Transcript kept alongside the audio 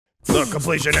The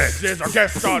completionist is our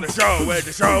guest on the show, and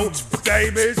the show's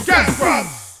name is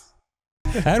GameGrumps!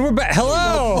 And we're back.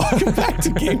 Hello! Welcome back to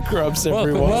GameGrumps,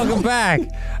 everyone. Welcome back.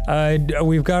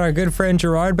 We've got our good friend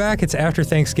Gerard back. It's after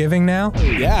Thanksgiving now.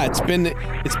 Yeah, it's been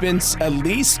at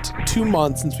least 2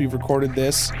 months since we've recorded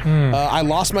this. I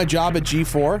lost my job at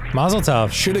G4. Mazel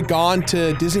tov. Should have gone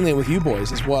to Disneyland with you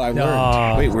boys, is what I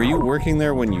learned. Wait, were you working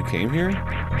there when you came here?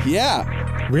 Yeah.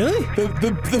 Really?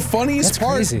 The funniest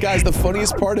part, crazy. guys, the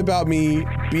funniest part about me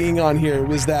being on here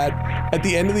was that at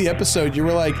the end of the episode, you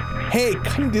were like, hey,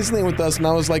 come to Disneyland with us. And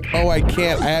I was like, oh, I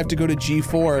can't. I have to go to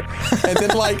G4. And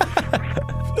then like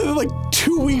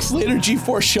 2 weeks later,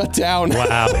 G4 shut down.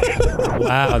 Wow.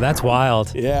 Wow, that's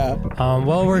wild. Yeah.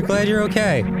 Well, we're glad you're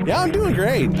okay. Yeah, I'm doing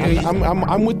great.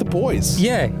 I'm with the boys.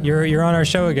 Yeah, you're on our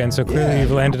show again, so clearly you've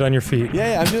landed on your feet.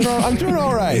 Yeah, I'm doing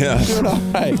all right. Yeah. I'm doing all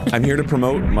right. I'm here to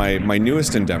promote my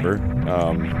newest endeavor.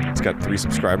 It's got 3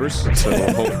 subscribers, so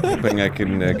hoping I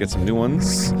can get some new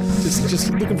ones.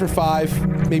 Just looking for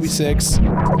 5, maybe 6.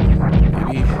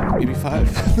 Maybe 5.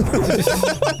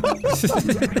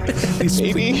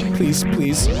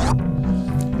 Please. I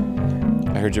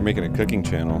heard you're making a cooking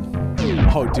channel.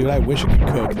 Oh, dude, I wish I could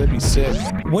cook. That'd be sick.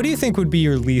 What do you think would be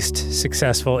your least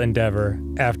successful endeavor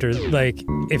after, like,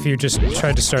 if you just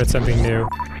tried to start something new?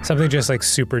 Something just, like,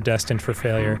 super destined for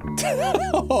failure?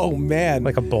 Oh, man.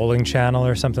 Like a bowling channel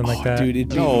or something like that? Dude, it'd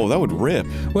be... No, that would rip.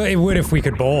 Well, it would if we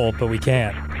could bowl, but we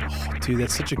can't. Oh, dude,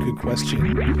 that's such a good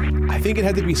question. I think it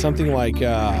had to be something like,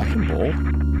 I can bowl.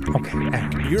 Okay.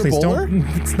 You're Please a bowler? don't.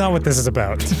 It's not what this is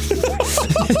about.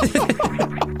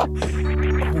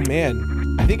 Oh, man.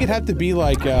 I think it'd have to be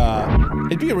like,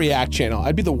 it'd be a React channel.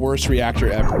 I'd be the worst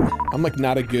reactor ever. I'm like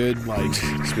not a good, like...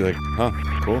 Just be like, huh,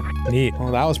 cool. Neat.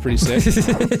 Well, that was pretty sick.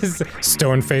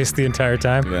 Stone-faced the entire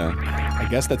time. Yeah. I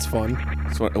guess that's fun.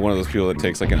 It's one of those people that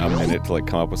takes like a minute to like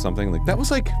come up with something. Like, that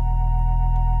was like...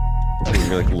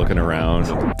 You're like looking around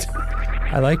and...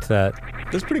 I liked that.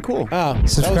 That's pretty cool. Oh,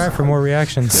 Subscribe for more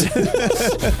reactions.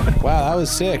 Wow, that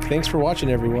was sick. Thanks for watching,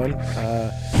 everyone.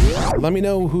 Let me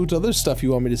know whose other stuff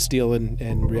you want me to steal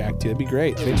and react to. It'd be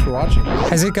great. Thanks for watching.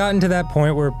 Has it gotten to that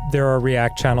point where there are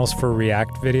React channels for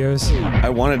React videos? I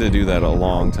wanted to do that a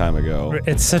long time ago.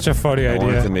 It's such a funny I idea.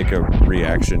 wanted to make a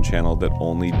reaction channel that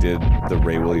only did the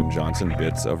Ray William Johnson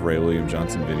bits of Ray William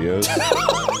Johnson videos.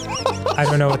 I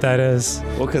don't know what that is.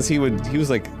 Well, because he was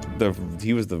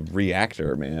the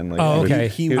reactor, man. Like, Oh, okay.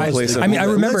 He would play I mean, I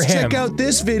remember Let's him. check out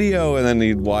this video, and then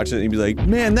he'd watch it and he'd be like,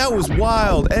 man, that was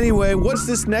wild. Anyway, what's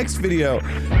this next video?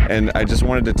 And I just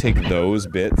wanted to take those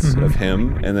bits of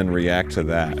him and then react to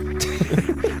that.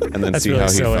 And then see really how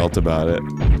he silly. felt about it.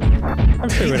 I'm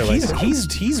sure he would have liked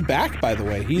it. He's back, by the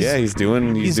way. He's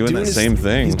doing that same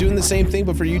thing. He's doing the same thing,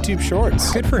 but for YouTube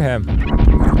Shorts. Good for him.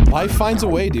 Life finds a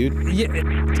way, dude. Yeah,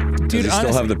 dude, Does he still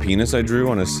honestly, have the penis I drew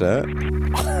on his set?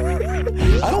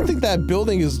 I don't think that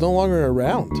building is no longer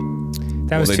around.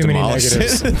 that was Well, they too many demolished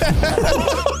negatives. it.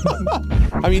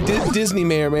 I mean, Disney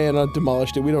may or may have not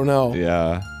demolished it. We don't know.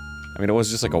 Yeah. I mean, it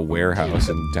was just like a warehouse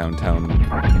in downtown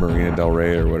Marina Del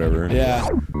Rey or whatever. Yeah.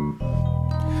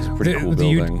 It's a pretty cool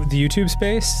building. The YouTube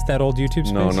space? That old YouTube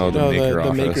space? No, the Maker the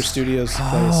office. Maker Studios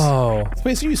place. Oh. The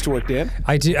place you used to work, Dan.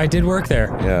 I did work there.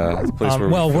 Yeah, the place where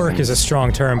Well, work is a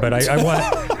strong term, but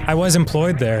I was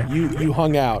employed there. You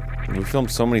hung out. we filmed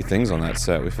so many things on that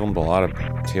set. We filmed a lot of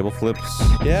table flips.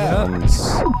 Yeah.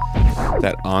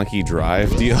 That Anki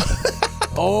Drive deal.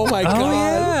 Oh my god. Oh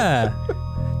yeah.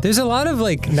 There's a lot of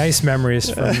like nice memories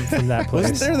from that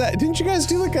place. Wasn't there that? Didn't you guys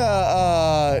do like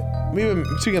maybe I'm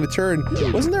taking a turn.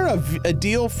 Wasn't there a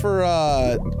deal for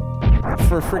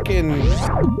frickin'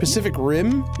 Pacific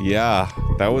Rim? Yeah,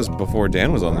 that was before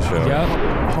Dan was on the show. Yep.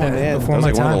 Oh man, before That was my like one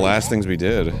of time. the last things we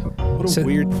did. what a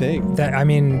weird thing. I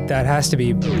mean, that has to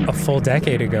be a full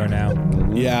decade ago now.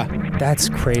 Yeah. That's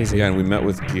crazy. Yeah, and we met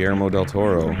with Guillermo del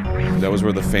Toro. That was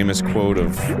where the famous quote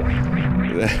of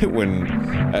when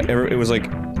it was like,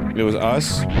 it was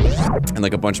us and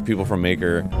like a bunch of people from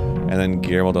Maker, and then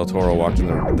Guillermo del Toro walked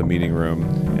in the meeting room,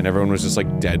 and everyone was just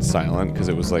like dead silent because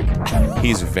it was like,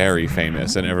 he's very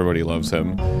famous and everybody loves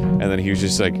him, and then he was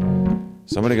just like,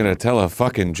 somebody gonna tell a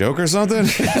fucking joke or something?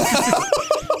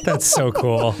 That's so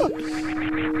cool.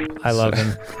 I love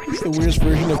him. It's the weirdest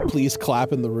version of please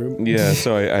clap in the room. Yeah,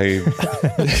 so I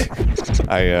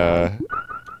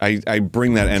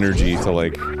bring that energy to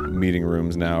like meeting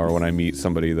rooms now, or when I meet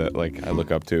somebody that like I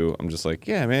look up to, I'm just like,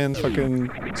 yeah, man, fucking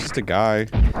just a guy.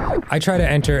 I try to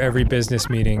enter every business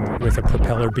meeting with a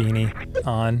propeller beanie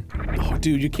on. Oh,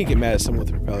 dude, you can't get mad at someone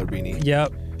with a propeller beanie.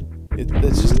 Yep.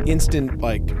 It's just instant,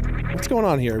 like, what's going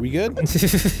on here? Are we good? Did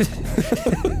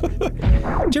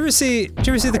you ever see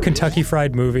the Kentucky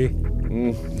Fried Movie?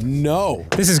 No.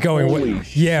 This is going Holy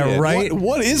yeah, shit. right?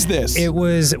 What is this? It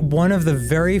was one of the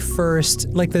very first,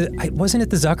 like wasn't it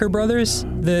the Zucker brothers?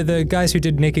 The guys who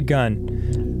did Naked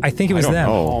Gun. I think it was them.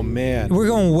 Oh man. We're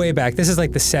going way back. This is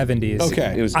like the 70s.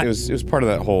 Okay. It was part of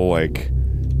that whole like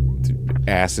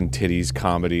ass and titties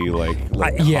comedy, like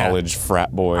yeah. college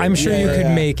frat boy. I'm sure you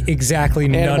could make exactly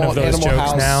none of those Animal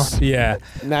jokes House, now. Yeah.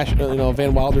 National,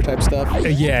 Van Wilder type stuff.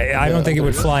 Yeah, I don't think it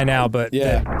would fly now, but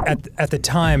Yeah. at the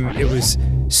time it was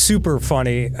super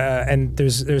funny. And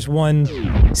there's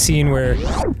one scene where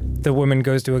the woman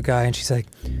goes to a guy and she's like,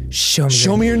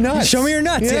 Show me your nuts. Show me your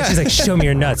nuts. Yeah. She's like, show me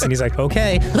your nuts. And he's like,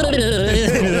 okay.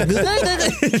 It's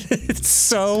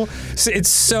so stupid.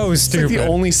 It's like the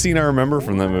only scene I remember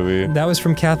from that movie. That was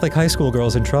from Catholic High School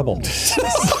Girls in Trouble.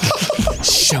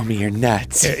 Show me your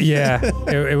nuts. Yeah,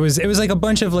 it was like a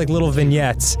bunch of like little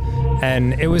vignettes,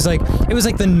 and it was like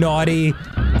the naughty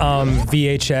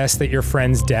VHS that your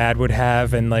friend's dad would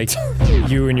have, and like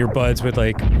you and your buds would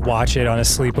like watch it on a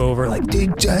sleepover. Like,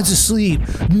 dude, dad's asleep.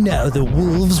 Now the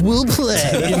wolves will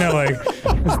play. You know, like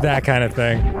it's that kind of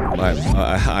thing.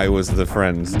 I was the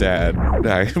friend's dad.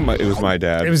 It was my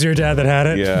dad. It was your dad that had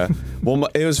it. Yeah. Well,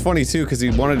 it was funny too because he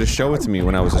wanted to show it to me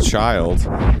when I was a child.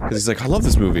 Because he's like, I love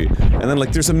this movie, and then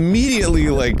like there's immediately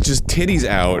like just titties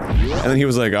out, and then he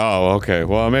was like, oh, okay,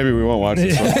 well maybe we won't watch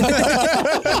this one.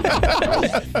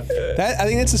 I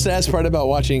think that's the saddest part about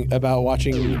watching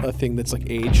a thing that's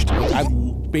like aged.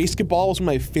 Basketball was one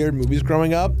of my favorite movies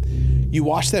growing up. You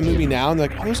watch that movie now and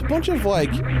like, oh, there's a bunch of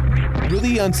like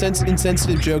really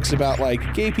insensitive jokes about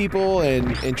like gay people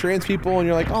and trans people, and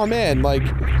you're like, oh man, like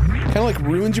kind of like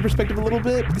ruins your perspective a little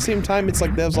bit. But at the same time, it's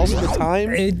like that was also the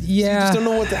time. Yeah. So you just don't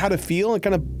know how to feel, and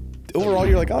kind of overall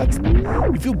you're like, oh,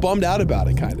 you feel bummed out about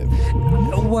it, kind of.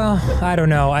 Well, I don't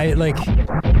know. I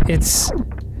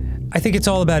think it's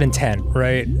all about intent,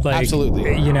 right? Like,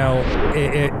 absolutely. You know,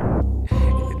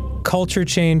 culture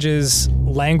changes,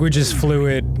 language is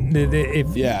fluid.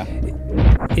 Yeah.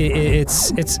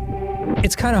 It's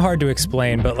kind of hard to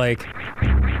explain, but like,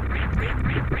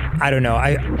 I don't know.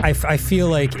 I feel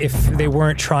like if they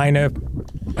weren't trying to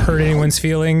hurt anyone's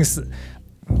feelings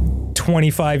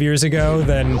 25 years ago,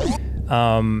 then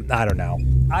I don't know.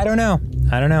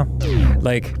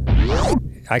 Like,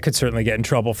 I could certainly get in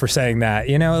trouble for saying that.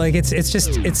 You know, like it's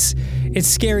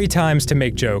scary times to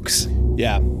make jokes.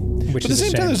 Yeah. Which but at the is a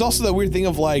same time, shame. there's also that weird thing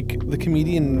of like the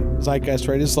comedian zeitgeist,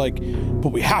 right? It's like,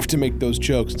 but we have to make those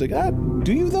jokes. It's like,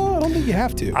 do you though? I don't think you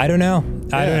have to. I don't know.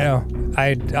 I don't know.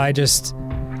 I just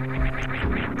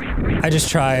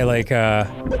try like I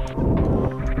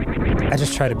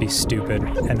just try to be stupid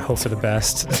and hope for the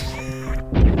best.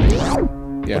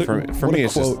 Yeah, for me,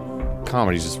 it's just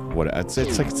comedy's just what it's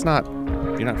like. It's not.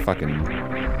 You're not fucking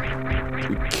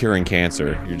curing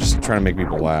cancer. You're just trying to make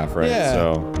people laugh, right? Yeah.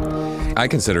 So I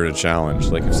consider it a challenge.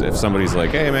 Like if somebody's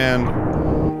like, hey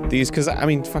man, because I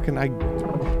mean, fucking I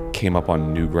came up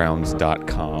on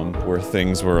newgrounds.com where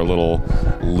things were a little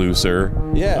looser.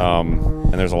 Yeah.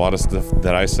 And there's a lot of stuff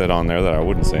that I said on there that I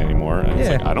wouldn't say anymore. And it's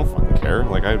like, I don't fucking care.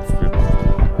 Like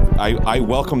I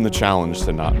welcome the challenge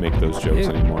to not make those jokes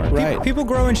anymore. Right. People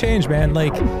grow and change, man.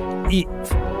 Like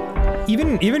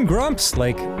even Grumps,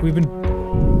 like we've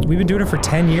been doing it for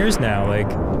 10 years now. Like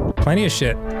plenty of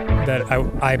shit that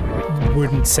I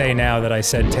wouldn't say now that I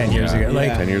said 10 years ago.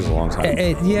 Like 10 years is a long time.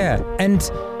 Yeah, and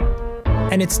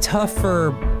it's tough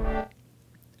for,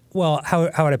 well, how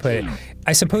would I put it?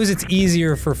 I suppose it's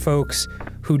easier for folks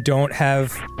who don't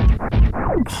have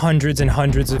hundreds and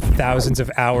hundreds of thousands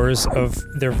of hours of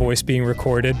their voice being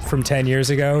recorded from 10 years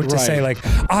ago to say like,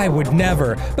 I would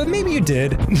never, but maybe you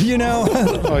did, you know?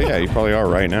 Oh yeah, you probably are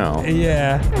right now.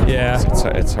 Yeah.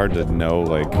 It's hard to know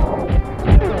like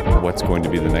what's going to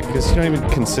be the next, because you don't even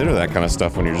consider that kind of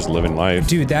stuff when you're just living life.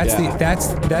 Dude, that's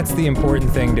the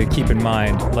important thing to keep in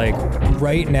mind. Like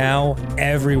right now,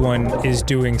 everyone is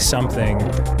doing something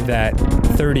that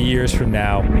 30 years from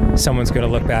now, someone's gonna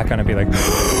look back on and be like,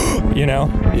 you know?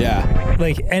 Yeah.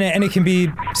 Like, and it can be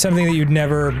something that you'd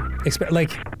never expect.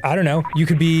 Like, I don't know, you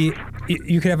could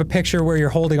have a picture where you're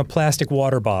holding a plastic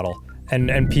water bottle,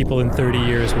 and people in 30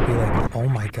 years would be like, oh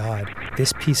my God,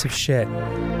 this piece of shit.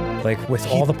 Like, with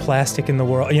all the plastic in the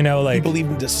world, you know, like... He believed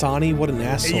in Dasani? What an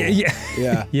asshole.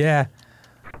 Yeah. Yeah.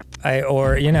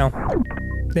 Or, you know,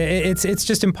 it's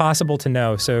just impossible to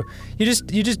know. So you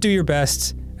just do your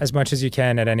best as much as you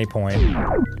can at any point,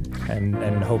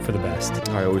 and hope for the best.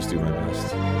 I always do my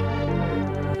best.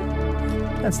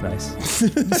 That's nice.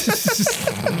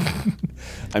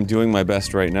 I'm doing my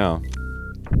best right now.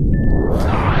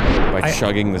 By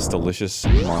chugging this delicious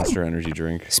Monster Energy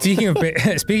drink. Speaking of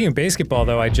basketball,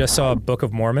 though, I just saw Book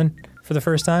of Mormon. for the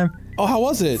first time. Oh, how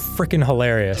was it? Freaking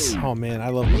hilarious. Oh man, I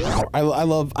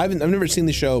love. I've never seen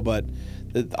the show, but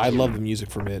I love the music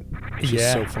from it. It's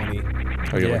just so funny.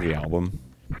 Oh, you like the album?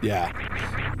 Yeah.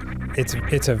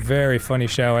 It's a very funny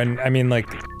show, and I mean, like,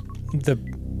 the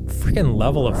freaking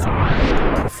level of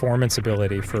performance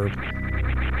ability for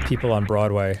people on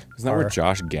Broadway. Isn't that where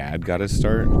Josh Gad got his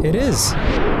start? It is.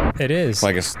 It is. Well,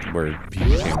 I guess where he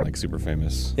became like super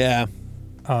famous. Yeah.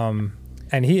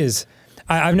 And he is.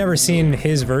 I've never seen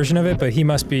his version of it, but he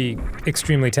must be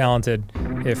extremely talented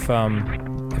if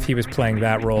he was playing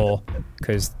that role,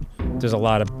 because there's a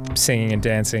lot of singing and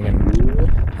dancing, and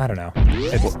I don't know.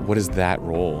 What is that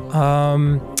role?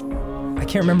 I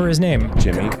can't remember his name.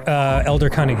 Jimmy? Elder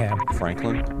Cunningham.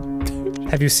 Franklin?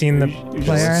 Have you seen the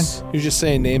play, Aaron? You're just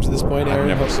saying names at this point, Aaron?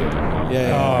 I've never seen it. No.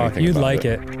 Yeah. Oh, you'd like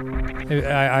it.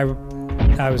 I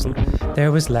was.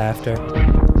 There was laughter.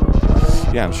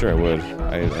 Yeah, I'm sure I would.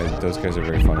 Those guys are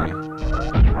very funny.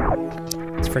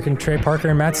 It's freaking Trey Parker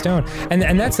and Matt Stone,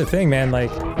 and that's the thing, man. Like,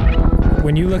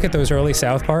 when you look at those early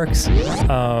South Parks,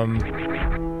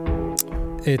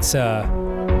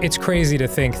 it's crazy to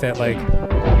think that like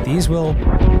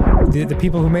the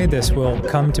people who made this will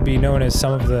come to be known as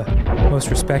some of the most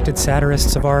respected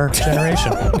satirists of our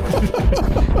generation.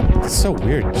 It's so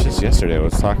weird. Just yesterday, I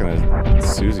was talking to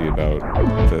Susie about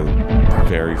the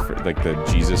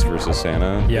the Jesus versus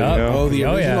Santa. Yeah. video. Oh, the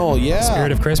original. Yeah.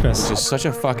 Spirit of Christmas. It's just such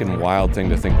a fucking wild thing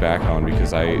to think back on,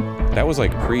 because that was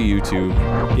like pre-YouTube.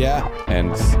 Yeah.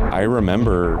 And I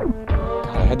remember,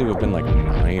 I had to have been like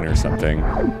 9 or something,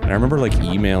 and I remember like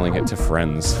emailing it to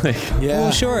friends. Yeah.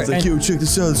 Well, sure. It's like, yo, check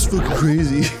this out, it's fucking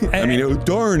crazy. I mean,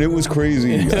 darn, it was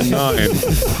crazy. I'm 9.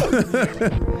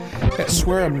 I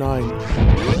swear I'm 9.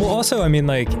 Well, also, I mean,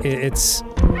 like, it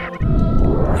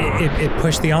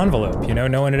pushed the envelope, you know?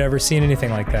 No one had ever seen anything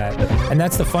like that. And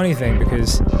that's the funny thing,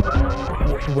 because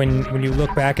when you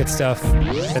look back at stuff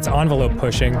that's envelope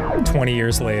pushing 20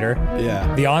 years later,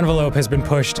 Yeah. the envelope has been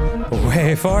pushed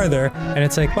way farther, and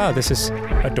it's like, wow, this is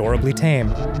adorably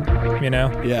tame, you know?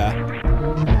 Yeah.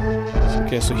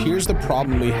 Okay, so here's the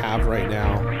problem we have right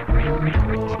now.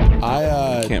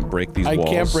 I can't break these walls. I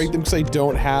can't break them because I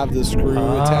don't have the screw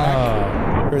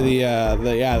attack. Or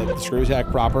the screw attack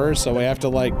proper, so I have to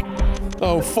like,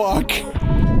 oh fuck.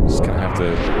 Just gonna have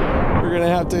to. We're gonna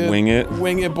have to wing it.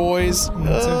 Wing it, boys.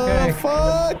 It's okay.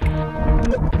 Fuck.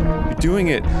 You're doing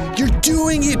it. You're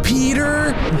doing it,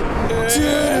 Peter.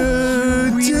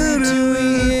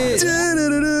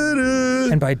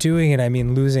 And by doing it, I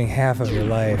mean losing half of your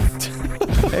life.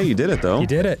 Hey, you did it though. You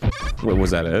did it. Wait,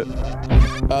 was that it?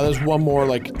 There's one more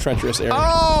like treacherous area.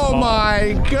 Oh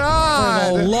my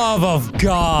God! For the love of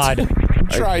God.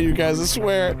 Try, you guys, I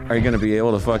swear. Are you gonna be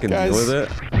able to fucking Guys, deal with it?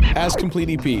 As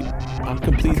Complete Pete. I'm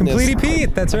completing this. Complete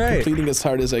Pete, that's right. Completing as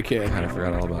hard as I can. God, I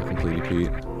forgot all about Complete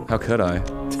Pete. How could I?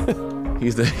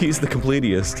 He's the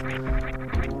completiest.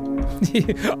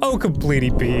 Oh,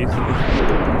 Complete Pete.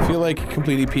 I feel like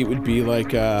Complete Pete would be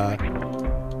like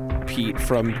Pete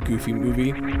from Goofy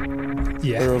Movie.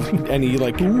 Yeah. Or of any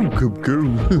like, Ooh, go.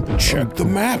 check the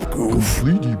map, Goof.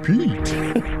 Complete Pete.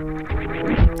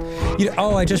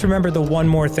 I just remembered the one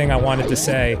more thing I wanted to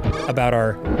say about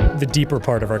the deeper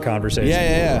part of our conversation.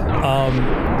 Yeah.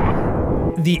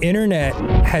 The internet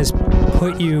has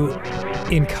put you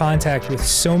in contact with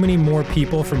so many more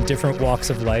people from different walks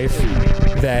of life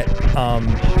that,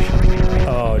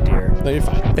 oh dear. No, you're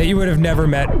fine. That you would have never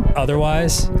met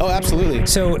otherwise. Oh, absolutely.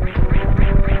 So,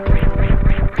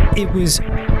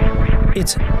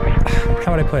 it's,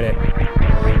 how would I put it?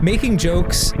 Making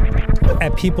jokes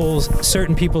at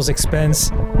certain people's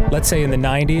expense, let's say in the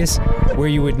 90s, where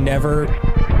you would never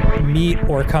meet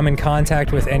or come in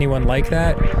contact with anyone like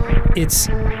that, it's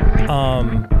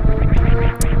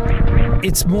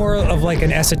more of like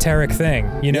an esoteric thing,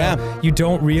 you know? Yeah. You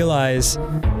don't realize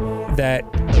that,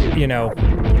 you know,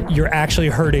 you're actually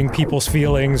hurting people's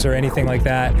feelings or anything like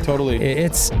that. Totally.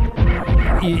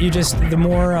 You just, the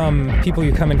more people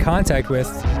you come in contact with,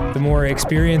 the more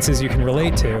experiences you can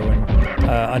relate to and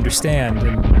understand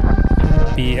and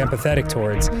be empathetic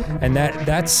towards. And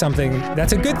that's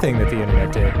a good thing that the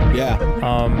internet did. Yeah.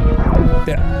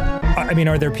 I mean,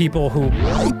 are there people who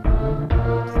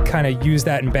kind of use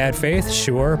that in bad faith?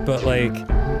 Sure, but like,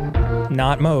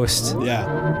 not most. Yeah.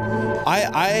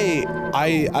 I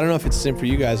don't know if it's the same for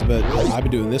you guys, but I've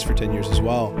been doing this for 10 years as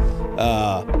well.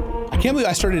 I can't believe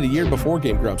I started a year before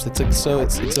GameGrumps. It's like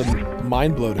it's a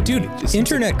mind blow to me. Dude,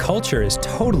 internet culture is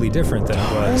totally different than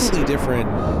it was. Totally different.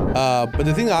 But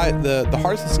the thing the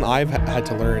hardest lesson I've had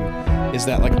to learn is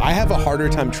that like I have a harder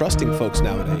time trusting folks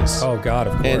nowadays. Oh God,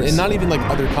 of course. And not even like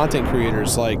other content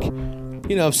creators. Like,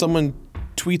 you know, if someone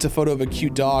tweets a photo of a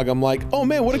cute dog, I'm like, oh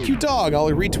man, what a cute dog. I'll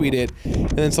retweet it. And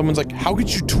then someone's like, how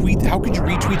could you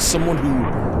retweet someone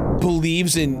who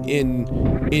believes in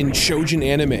shoujin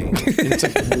anime? And it's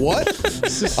like, what?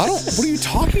 What are you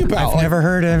talking about? I've never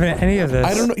heard of any of this.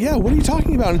 I don't know. Yeah, what are you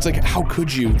talking about? And it's like, how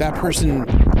could you? That person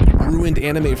ruined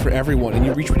anime for everyone, and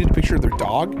you retweeted a picture of their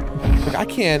dog? Like, I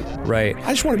can't. Right.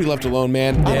 I just want to be left alone,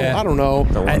 man. Yeah. I don't know.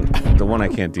 The one I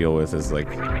can't deal with is like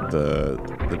the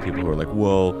people who are like,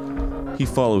 well, he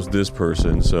follows this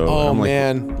person, so Oh, I'm like,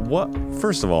 man. what?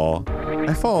 First of all,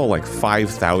 I follow like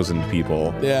 5,000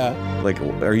 people. Yeah. Like,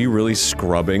 are you really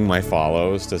scrubbing my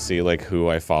follows to see like who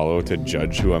I follow to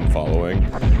judge who I'm following?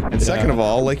 And second of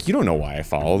all, like, you don't know why I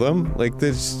follow them. Like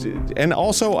this, and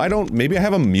also maybe I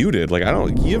have them muted. Like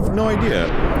you have no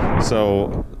idea.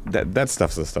 So that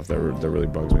stuff's the stuff that really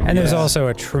bugs me. And there's also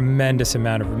a tremendous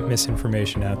amount of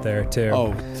misinformation out there too.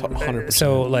 Oh, 100%.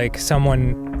 So like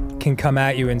someone can come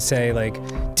at you and say like,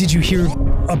 did you hear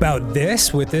about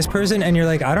this with this person? And you're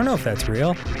like, I don't know if that's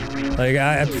real. Like,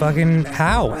 I fucking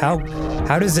how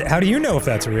do you know if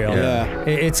that's real? Yeah.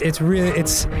 It's really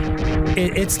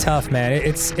it's tough, man.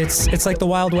 It's like the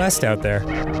Wild West out there.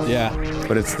 Yeah.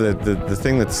 But it's the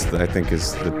thing that's I think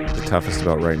is the toughest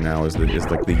about right now is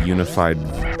like the unified.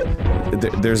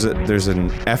 There's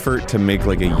an effort to make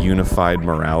like a unified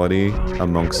morality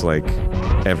amongst like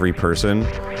every person,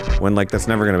 when like that's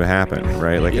never gonna happen,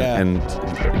 right? Like, and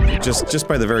just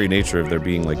by the very nature of there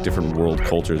being like different world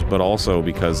cultures, but also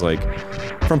because like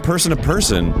from person to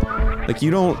person, like you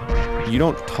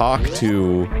don't talk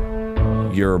to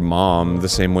your mom the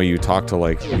same way you talk to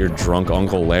like your drunk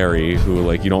Uncle Larry who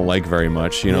like you don't like very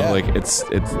much, you know. Like it's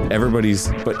everybody's,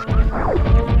 but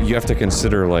you have to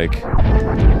consider like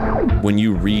when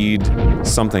you read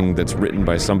something that's written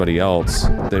by somebody else,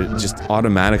 that just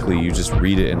automatically you just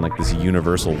read it in like this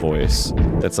universal voice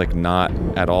that's like not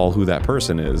at all who that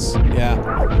person is.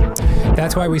 Yeah.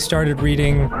 That's why we started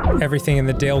reading everything in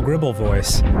the Dale Gribble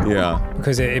voice. Yeah.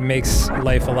 Because it makes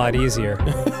life a lot easier.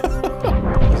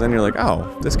 Then you're like,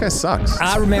 oh, this guy sucks.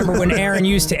 I remember when Aaron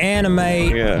used to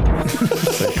animate. Yeah.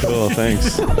 It's like, cool,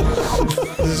 thanks.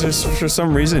 It's just, for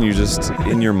some reason, you just,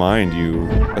 in your mind, you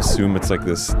assume it's like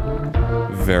this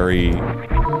very,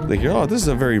 like, oh, this is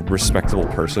a very respectable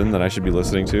person that I should be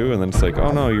listening to, and then it's like,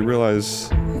 oh no, you realize,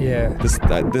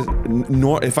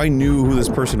 if I knew who this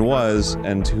person was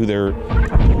and who they're,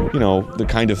 you know, the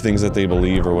kind of things that they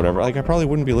believe or whatever, like I probably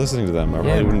wouldn't be listening to them. I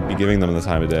probably wouldn't be giving them the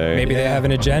time of day. Maybe they have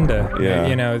an agenda. Yeah.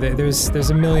 You know, there's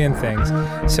a million things.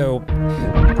 So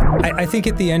I think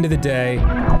at the end of the day,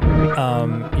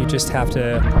 you just have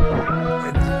to,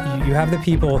 you have the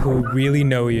people who really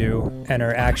know you and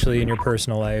are actually in your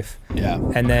personal life. Yeah.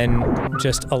 And then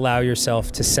just allow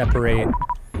yourself to separate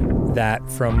that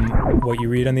from what you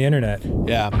read on the internet.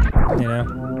 Yeah. You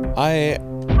know?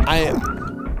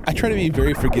 I try to be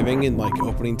very forgiving and like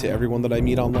opening to everyone that I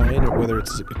meet online, or whether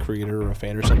it's a creator or a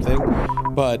fan or something.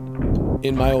 But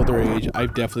in my older age,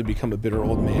 I've definitely become a bitter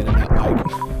old man, and that like,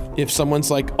 if someone's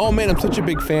like, "Oh man, I'm such a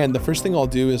big fan," the first thing I'll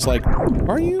do is like,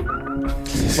 "Are you?"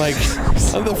 Like,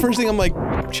 the first thing I'm like,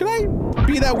 should I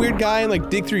be that weird guy and like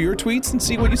dig through your tweets and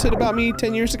see what you said about me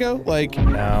 10 years ago? Like,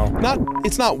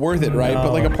 it's not worth it, right? No.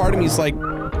 But like a part of me is like,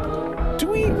 do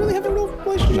we really have a real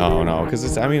relationship? No, because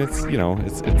it's, I mean, it's, you know,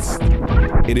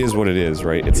 it is what it is,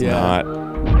 right? It's not,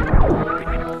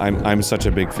 I'm such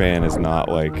a big fan is not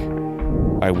like,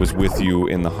 I was with you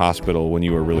in the hospital when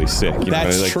you were really sick. You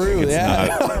That's know? Like, true, it's yeah.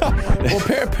 not, Well,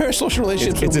 parasocial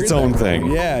relationships it's are its weird own that way.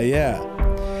 thing. Yeah, yeah.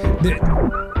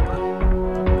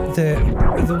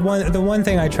 The one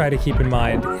thing I try to keep in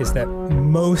mind is that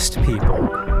most people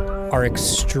are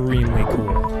extremely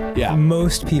cool. Yeah.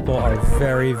 Most people are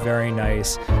very, very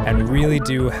nice and really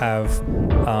do have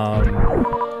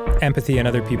empathy and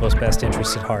other people's best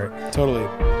interests at heart. Totally.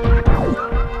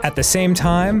 At the same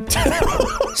time,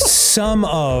 some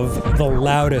of the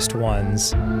loudest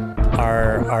ones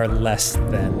are less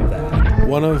than that.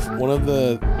 One of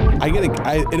the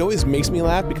it always makes me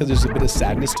laugh because there's a bit of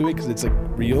sadness to it because it's like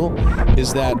real,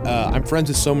 is that I'm friends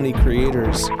with so many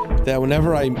creators that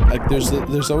whenever I like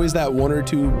there's always that one or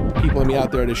two people I meet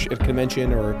out there at a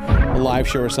convention or a live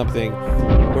show or something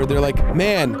where they're like,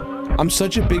 man, I'm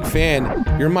such a big fan.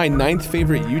 You're my 9th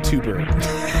favorite YouTuber.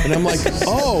 And I'm like,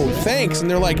 oh, thanks. And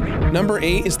they're like, number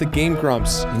 8 is the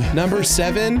GameGrumps. Number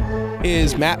 7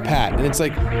 is Matt Pat. And it's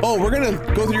like, oh, we're gonna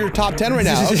go through your top 10 right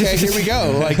now. Okay, here we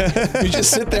go. Like, you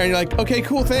just sit there and you're like, okay,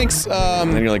 cool, thanks.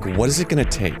 And then you're like, what is it gonna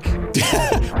take?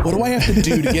 What do I have to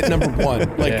do to get number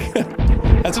 1? Like,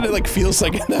 That's what it like feels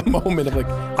like in that moment. I'm like,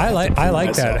 I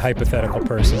like that hypothetical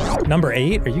person. Number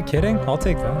 8? Are you kidding? I'll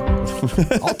take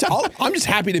that. I'm just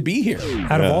happy to be here.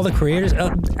 Out of all the creators,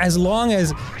 as long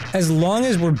as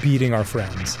we're beating our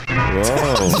friends.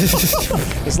 Whoa.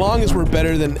 As long as we're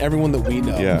better than everyone that we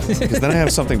know. Yeah, because then I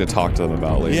have something to talk to them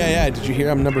about later. Yeah. Did you hear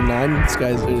I'm number 9? This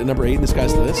guy's number 8, and this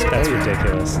guy's this. That's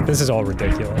ridiculous. This is all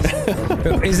ridiculous.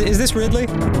 Is this Ridley?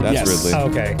 That's Yes. Ridley. Oh,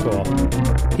 okay,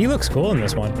 cool. He looks cool in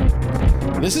this one.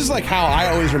 This is like how I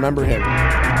always remember him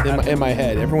in my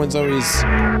head. Everyone's always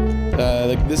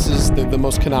like this is the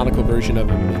most canonical version of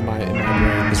him in my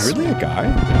brain. Is Ridley a guy?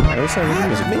 I always thought Ridley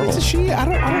was a Maybe girl. it's a she. I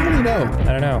don't really know.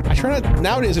 I don't know.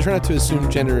 Nowadays I try not to assume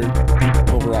gender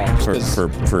overall.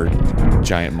 For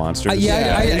giant monsters.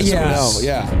 Yeah. Oh,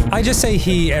 I I just say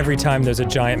he every time there's a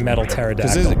giant metal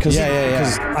pterodactyl.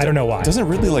 Yeah. I don't know why. Doesn't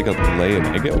Ridley like lay an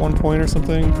egg at one point or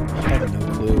something? I have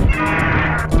no clue.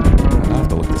 I'll have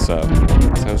to look this up.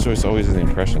 I was always in the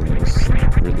impression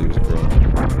that Ridley was a girl.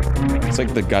 It's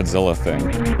like the Godzilla thing.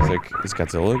 It's like, is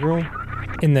Godzilla a girl?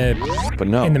 In the But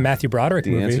no. in the Matthew Broderick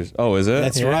The movie. answer's, oh, is it?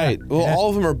 That's Yeah. right. Well, all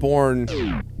of them are born.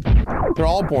 They're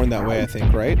all born that way, I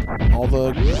think, right? All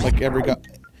the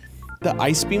the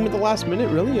ice beam at the last minute.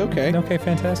 Really? Okay. Okay,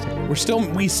 fantastic. I still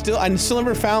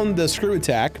never found the screw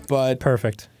attack, but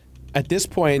Perfect. at this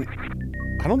point,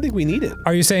 I don't think we need it.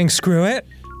 Are you saying screw it?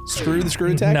 Screw the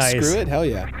screw attack. Nice. Screw it. Hell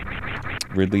yeah.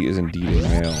 Ridley is indeed a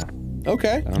male.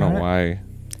 Okay. I don't know why.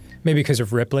 Maybe because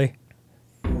of Ripley.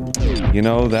 You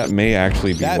know, that may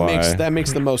actually be why. That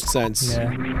makes the most sense. Yeah.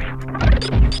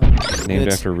 Named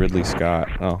It's- after Ridley Scott.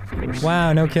 Oh, of course.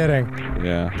 Wow, no kidding.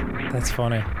 Yeah. That's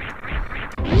funny.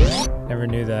 Never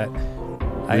knew that.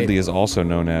 Ridley is also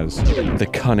known as the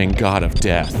cunning god of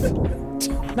death.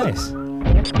 Nice.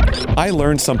 I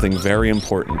learned something very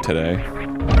important today.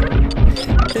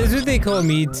 That's what they call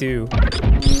me too.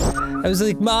 I was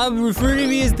like, Mom, refer to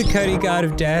me as the cunning god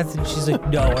of death, and she's like,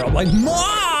 no, and I'm like,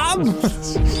 Mom!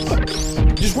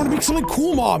 Just want to be something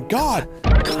cool, Mom. God.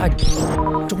 God,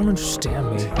 don't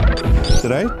understand me.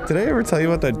 Did I ever tell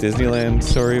you about that Disneyland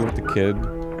story with the kid,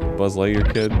 Buzz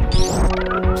Lightyear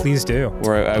kid? Please do.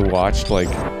 Where I watched like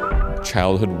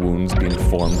childhood wounds being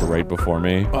formed right before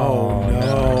me. Oh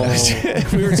no.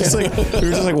 we were just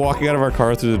like walking out of our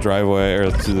car through the driveway or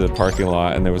through the parking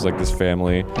lot, and there was like this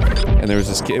family, and there was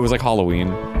this kid. It was like Halloween,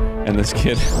 and this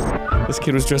kid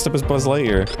was dressed up as Buzz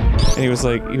Lightyear, and he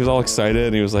was all excited,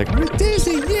 and he was like, "We're at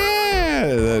Disney, yeah!"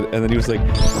 And then he was like,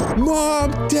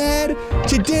 "Mom, Dad,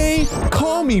 today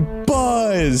call me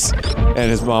Buzz," and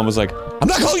his mom was like, "I'm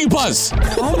not calling you Buzz!"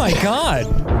 Oh my God.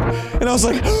 And I was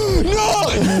like, no!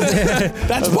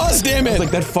 That's Buzz, damn I was it.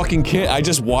 like, that fucking kid, I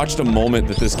just watched a moment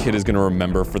that this kid is gonna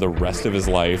remember for the rest of his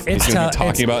life. It's He's gonna be tough-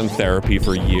 talking about in therapy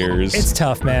for years. It's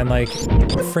tough, man. Like,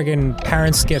 friggin'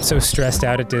 parents get so stressed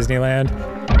out at Disneyland,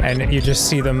 and you just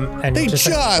see them, and they just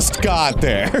just got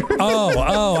there.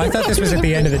 oh, I thought this was at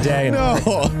the end of the day. No.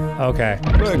 Okay.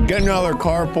 Getting out of their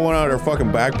car, pulling out their fucking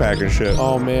backpack and shit.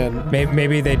 Oh man.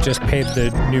 Maybe they just paid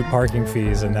the new parking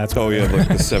fees, and that's Oh yeah, like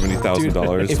the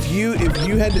 $70,000. If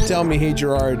you had to tell me, hey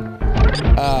Gerard,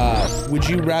 would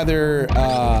you rather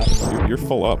You're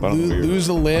full up. I don't know. lose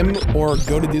a limb or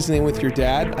go to Disneyland with your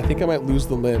dad? I think I might lose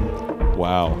the limb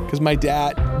Wow. because my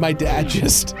dad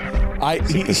just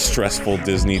The stressful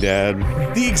Disney dad.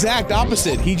 the exact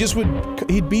opposite.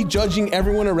 He'd be judging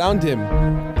everyone around him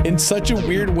in such a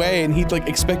weird way, and he'd like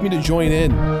expect me to join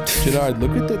in. Gerard,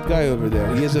 look at that guy over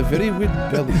there. He has a very weird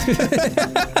belly.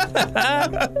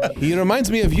 He reminds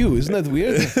me of you. Isn't that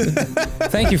weird?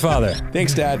 Thank you, Father.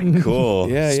 Thanks, Dad. Cool.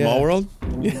 Yeah, Small yeah. World?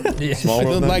 Yeah. Small I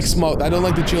World don't like next? small. I don't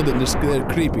like the children. They're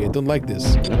creepy. I don't like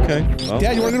this. Okay. Well,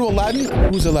 Dad, you want to go to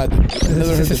Aladdin? Who's Aladdin?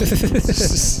 Never heard of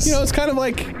it. You know, it's kind of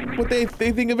like what they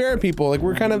think of Arab people. Like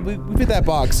we fit that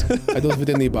box. I don't fit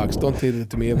in the box. Don't say that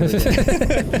to me ever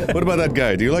again. what about that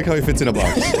guy? Do you like how he fits in a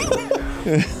box?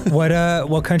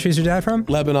 What country is your dad from?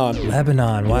 Lebanon.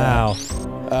 Lebanon. Wow.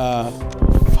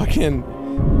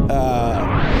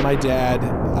 My dad.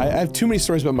 I have too many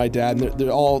stories about my dad, and they're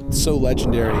all so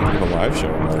legendary. We have a live show.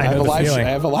 I know the I feeling.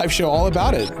 have a live show all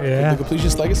about it. Yeah. The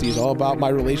Completionist Legacy is all about my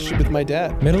relationship with my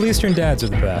dad. Middle Eastern dads are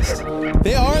the best.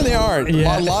 They are and they aren't.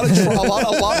 Yeah. A lot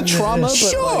of trauma, but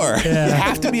Sure. like, you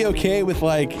have to be okay with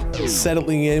like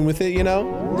settling in with it, you know.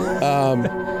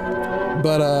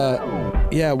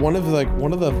 Yeah, one of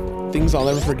the things I'll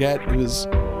never forget was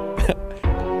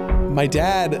my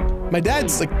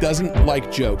dad's like doesn't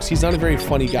like jokes. He's not a very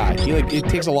funny guy. It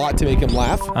takes a lot to make him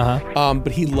laugh.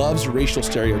 But he loves racial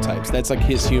stereotypes. That's like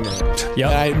his humor.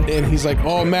 Yep. And he's like,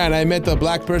 oh man, I met a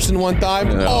black person one time.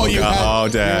 Oh, you God. have. Oh,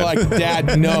 Dad. You're like,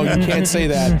 Dad, no, you can't say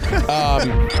that.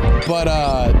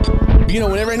 you know,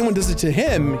 whenever anyone does it to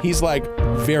him, he's like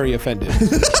very offended.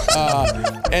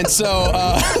 And so,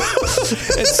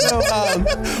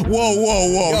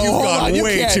 whoa, you've gone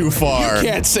way too far. You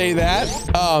can't say that.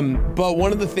 But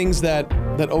one of the things that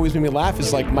always made me laugh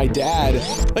is like my dad,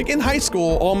 like in high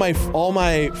school, all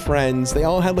my friends, they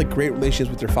all had like great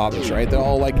relationships with their fathers, right? They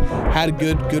all like had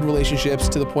good relationships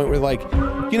to the point where like,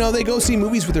 you know, they go see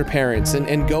movies with their parents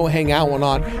and go hang out and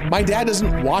whatnot. My dad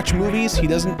doesn't watch movies. He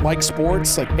doesn't like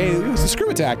sports. Like, hey, it was a screw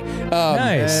attack.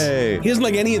 Nice. Hey. He doesn't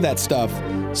like any of that stuff.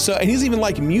 So, and he doesn't even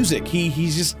like music. He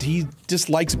just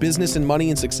likes business and money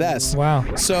and success.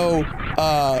 Wow. So,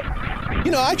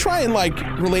 you know, I try and like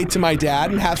relate to my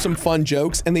dad and have some fun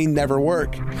jokes, and they never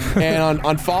work. And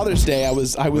on Father's Day, I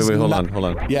was. Wait, hold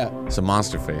on. Yeah. It's a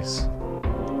monster face.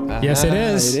 Yes, it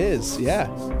is. It is. Yeah.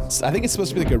 I think it's supposed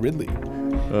to be like a Ridley.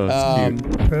 Oh, it's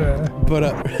cute.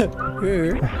 But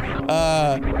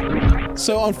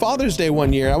so on Father's Day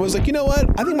one year, I was like, you know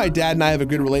what? I think my dad and I have a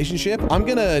good relationship. I'm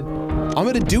gonna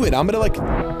do it. I'm gonna like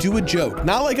do a joke,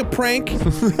 not like a prank,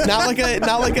 not like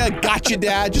a gotcha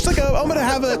dad. Just like I'm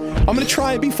gonna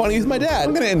try and be funny with my dad.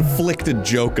 I'm gonna inflict a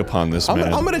joke upon this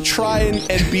man. I'm gonna try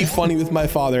and be funny with my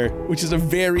father, which is a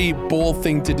very bold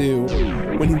thing to do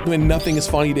when nothing is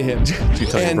funny to him. You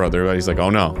tell your brother, but he's like, oh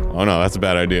no, that's a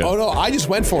bad idea. Oh no, I just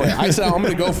went for it. I said, I'm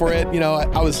gonna go for it. You know,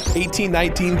 I was 18,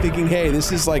 19 thinking, hey,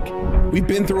 this is like, we've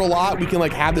been through a lot. We can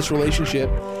like have this relationship.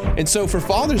 And so for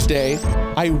Father's Day,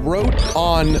 I wrote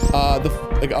on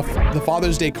the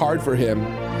Father's Day card for him,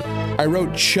 I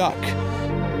wrote Chuck.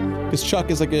 Because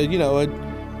Chuck is like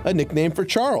a nickname for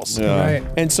Charles. Yeah. Right.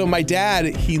 And so my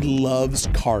dad, he loves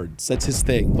cards. That's his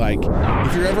thing. Like,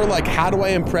 if you're ever like, how do I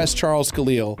impress Charles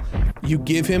Khalil? You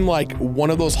give him like one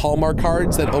of those Hallmark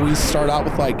cards that always start out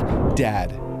with like,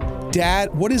 Dad,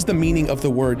 what is the meaning of the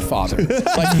word father?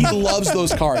 Like, he loves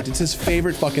those cards. It's his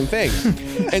favorite fucking thing.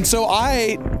 And so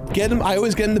I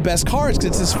always get him the best cards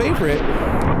because it's his favorite.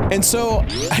 And so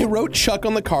I wrote Chuck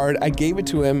on the card. I gave it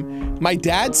to him. My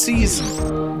dad sees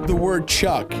the word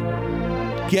Chuck,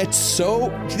 he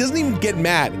doesn't even get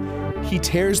mad. He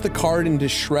tears the card into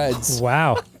shreds.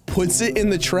 Wow. Puts it in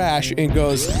the trash and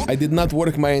goes, I did not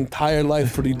work my entire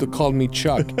life for you to call me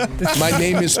Chuck. My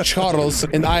name is Charles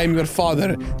and I am your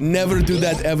father. Never do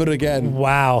that ever again.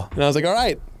 Wow. And I was like, all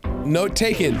right, note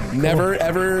taken. Never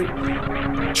ever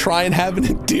try and have an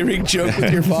endearing joke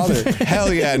with your father.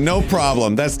 Hell yeah, no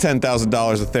problem. That's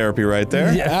 $10,000 of therapy right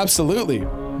there. Yeah, absolutely.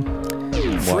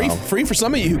 Free for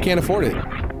some of you who can't afford it.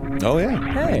 Oh yeah.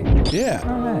 Hey. Yeah.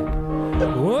 All right.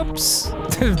 Whoops.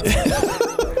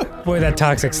 Boy, that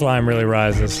toxic slime really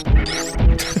rises.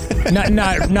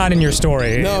 Not in your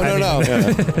story. No.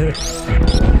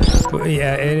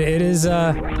 Yeah, it is.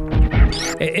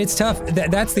 It's tough.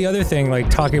 That's the other thing. Like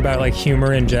talking about like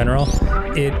humor in general.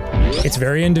 It's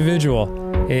very individual.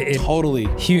 Totally.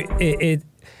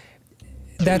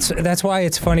 That's why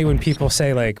it's funny when people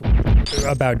say like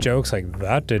about jokes like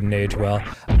that didn't age well.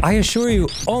 I assure you,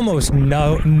 almost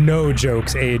no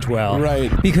jokes age well.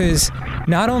 Right. Because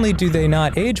not only do they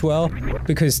not age well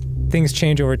because things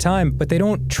change over time, but they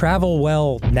don't travel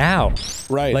well now.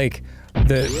 Right. Like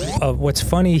what's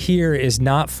funny here is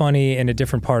not funny in a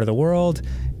different part of the world.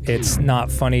 It's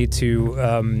not funny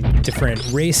to different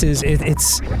races.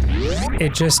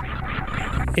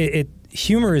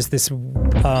 Humor is this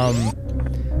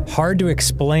hard to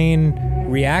explain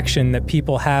reaction that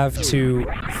people have to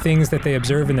things that they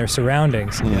observe in their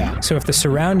surroundings. Yeah. So if the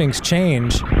surroundings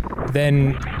change,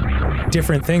 then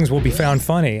different things will be found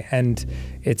funny. And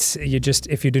if you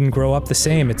didn't grow up the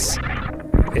same, it's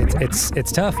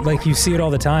tough. Like you see it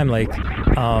all the time. Like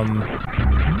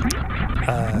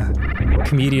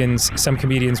some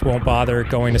comedians won't bother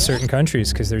going to certain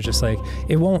countries because they're just like,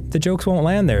 the jokes won't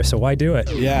land there, so why do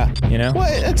it? Yeah. You know? Well,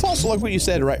 it's also like what you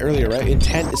said earlier, right?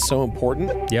 Intent is so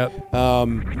important. Yep.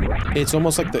 It's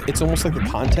almost like the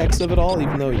context of it all,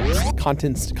 even though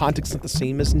context is not the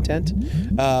same as intent.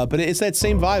 But it's that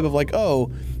same vibe of like,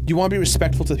 oh, you want to be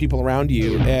respectful to the people around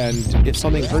you, and if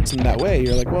something hurts them that way,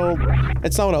 you're like, well,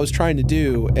 that's not what I was trying to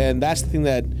do, and that's the thing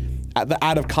that the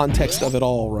out of context of it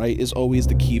all, right, is always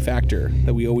the key factor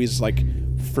that we always like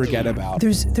forget about.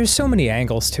 There's so many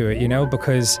angles to it, you know,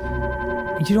 because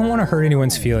you don't want to hurt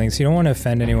anyone's feelings, you don't want to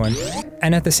offend anyone,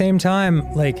 and at the same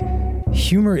time, like,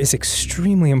 humor is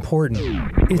extremely important.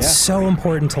 It's so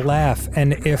important to laugh,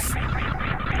 and if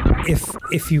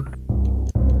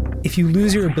you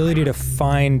lose your ability to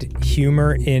find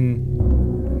humor in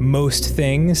most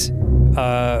things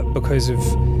because of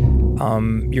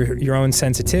your own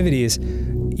sensitivities,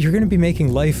 you're going to be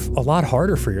making life a lot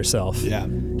harder for yourself. Yeah.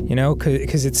 You know,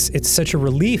 because it's such a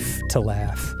relief to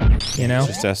laugh. You know.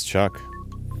 Just ask Chuck.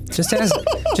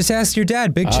 Just ask your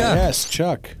dad, Big Chuck. Yes,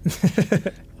 Chuck.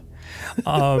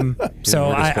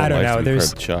 So I don't know.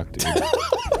 There's Chuck, dude.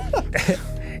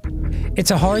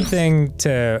 it's a hard thing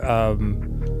to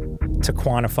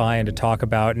quantify and to talk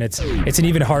about, and it's an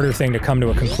even harder thing to come to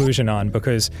a conclusion on,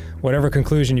 because whatever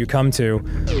conclusion you come to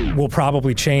will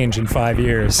probably change in 5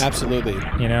 years. Absolutely.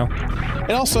 You know?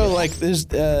 And also, like, there's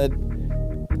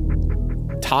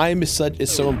time is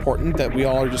so important that we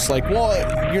all are just like,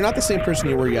 well, you're not the same person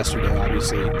you were yesterday,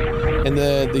 obviously, and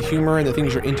the humor and the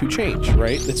things you're into change,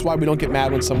 right? That's why we don't get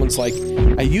mad when someone's like,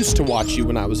 I used to watch you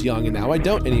when I was young and now I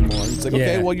don't anymore. And it's like,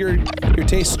 okay, well, your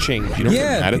tastes change. You don't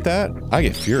get mad at that? I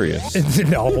get furious.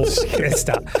 No,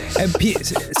 stop.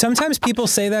 Sometimes people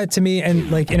say that to me,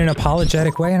 and like in an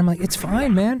apologetic way, and I'm like, it's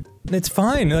fine, man. It's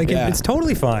fine. Like it's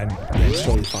totally fine. Yeah, it's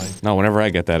totally fine. No, whenever I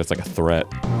get that, it's like a threat.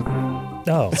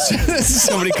 Oh.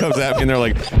 Somebody comes at me and they're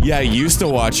like, yeah, I used to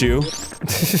watch you.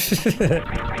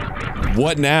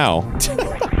 What now?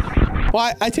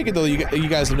 Well, I take it though, you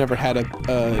guys have never had a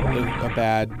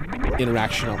bad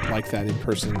interaction like that in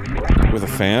person. With a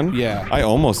fan? Yeah. I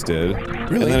almost did.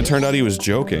 Really? And then it turned out he was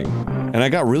joking. And I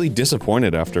got really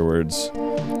disappointed afterwards.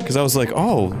 Because I was like,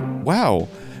 oh, wow.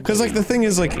 Because, like, the thing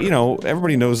is, like, you know,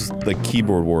 everybody knows, like,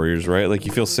 keyboard warriors, right? Like,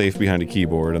 you feel safe behind a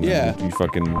keyboard, and then you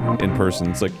fucking, in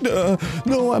person, it's like,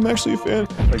 no, I'm actually a fan.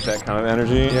 Like, that kind of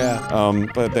energy. Yeah.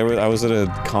 But I was at a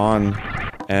con,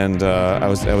 and I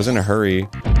was in a hurry,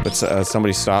 but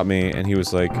somebody stopped me, and he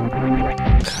was like,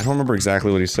 I don't remember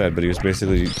exactly what he said, but he was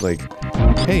basically like,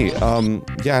 hey,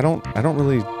 yeah, I don't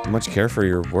really much care for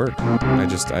your work.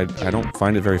 I don't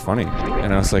find it very funny.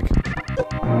 And I was like,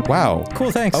 wow.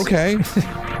 Cool, thanks. Okay.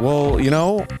 Well, you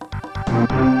know,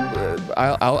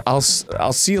 I'll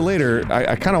see you later.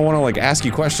 I kind of want to like ask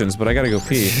you questions, but I gotta go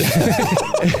pee.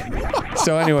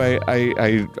 So anyway,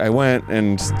 I went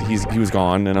and he was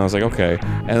gone, and I was like, okay.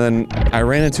 And then I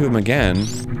ran into him again,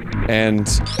 and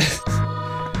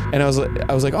I was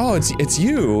like, oh, it's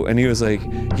you. And he was like,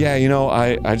 yeah, you know,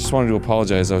 I just wanted to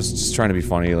apologize. I was just trying to be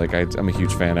funny. Like I'm a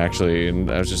huge fan actually,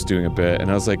 and I was just doing a bit. And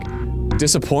I was like,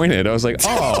 disappointed. I was like,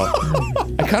 oh,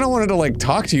 I kind of wanted to like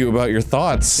talk to you about your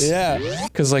thoughts. Yeah.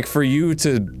 Because like for you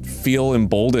to feel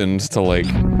emboldened to like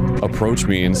approach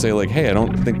me and say like, hey, I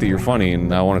don't think that you're funny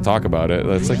and I want to talk about it.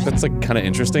 That's like kind of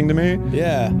interesting to me.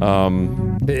 Yeah.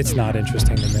 It's not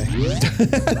interesting to me.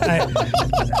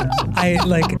 I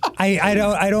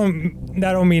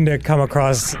don't mean to come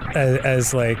across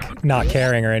as like not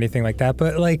caring or anything like that,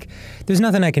 but like there's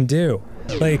nothing I can do.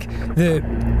 Like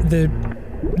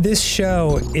this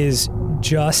show is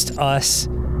just us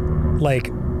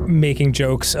like making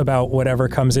jokes about whatever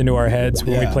comes into our heads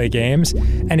when we play games,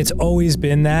 and it's always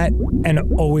been that and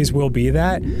always will be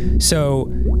that.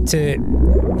 So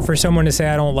for someone to say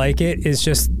I don't like it is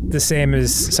just the same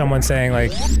as someone saying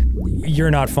like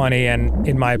you're not funny, and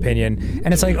in my opinion,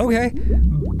 and it's like, okay,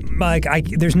 like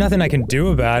there's nothing I can do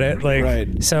about it,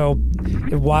 like so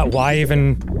why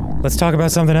even, let's talk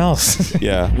about something else.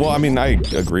 Yeah, well, I mean, I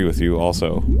agree with you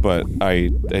also, but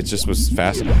it just was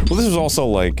fascinating. Well, this was also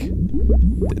like,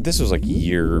 this was like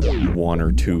year 1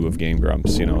 or 2 of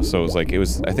GameGrumps, you know, so it was like,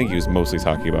 I think he was mostly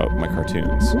talking about my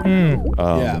cartoons.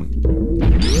 Yeah.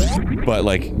 But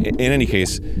like, in any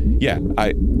case, yeah,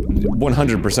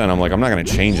 100%, I'm like, I'm not gonna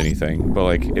change anything, but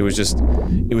like, it was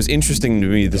interesting to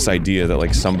me, this idea that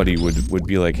like somebody would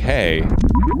be like, hey,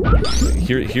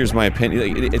 here's my opinion.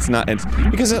 Like, it's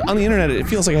because on the internet it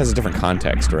feels like it has a different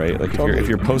context, right? Like if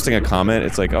you're posting a comment,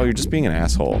 it's like, oh, you're just being an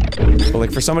asshole. But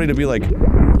like for somebody to be like,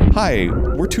 hi,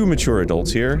 we're 2 mature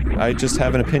adults here. I just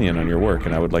have an opinion on your work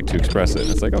and I would like to express it.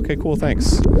 It's like, okay, cool,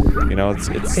 thanks. You know,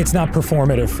 it's not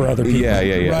performative for other people. Yeah.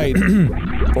 Right.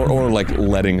 or like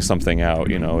letting something out,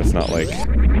 you know, it's not like,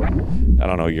 I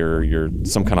don't know, you're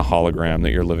some kind of hologram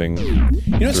that you're living.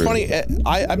 You know, it's funny.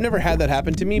 I've never had that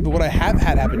happen to me, but what I have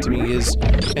had happen to me is,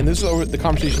 and this is the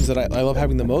conversations that I love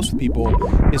having the most with people,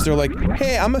 is they're like,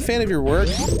 hey, I'm a fan of your work.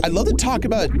 I'd love to talk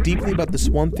deeply about this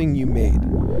one thing you made.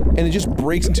 And it just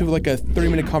breaks into like a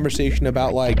 30-minute conversation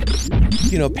about like,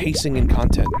 you know, pacing and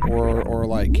content, or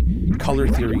like color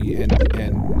theory,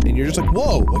 and you're just like,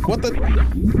 whoa, like what the?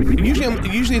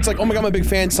 Usually it's like, oh my god, I'm a big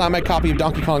fan, sign my copy of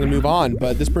Donkey Kong and move on.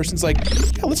 But this person's like,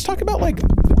 yeah, let's talk about like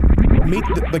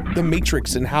the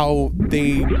Matrix and how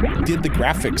they did the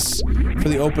graphics for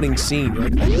the opening scene. You're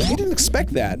like, you didn't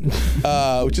expect that,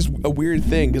 which is a weird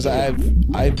thing, because I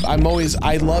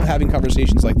love having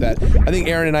conversations like that. I think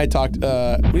Aaron and I talked, we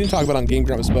didn't talk about it on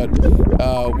GameGrumps, but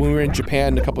when we were in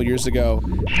Japan a couple years ago,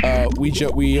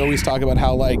 we always talk about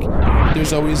how like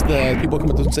there's always the people come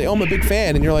up to us and say, oh, I'm a big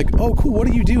fan, and you're like, oh cool, what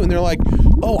do you do? And they're like,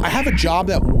 oh, I have a job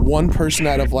that one person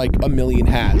out of like a million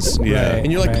has. Yeah.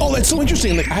 And you're like, oh, that's so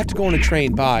interesting. Like, I have to go on a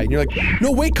train, bye. And you're like,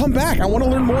 no, wait, come back. I want to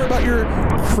learn more about your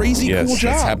crazy cool job. Yes,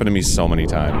 it's happened to me so many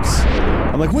times.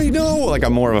 I'm like, wait, no. Like,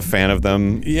 I'm more of a fan of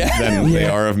them than they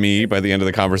are of me by the end of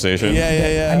the conversation.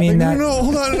 Yeah. I mean, like, no,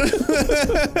 hold on.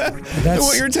 I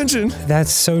want your attention.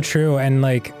 That's so true, and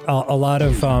like a lot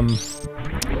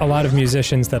of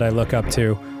musicians that I look up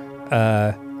to,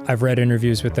 I've read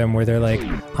interviews with them where they're like,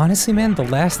 honestly, man, the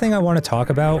last thing I want to talk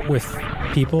about with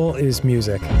people is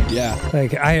music. Yeah.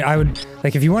 Like I would,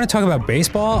 like, if you want to talk about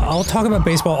baseball, I'll talk about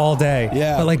baseball all day.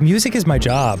 Yeah. But like, music is my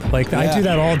job. Like, I do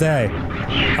that all day.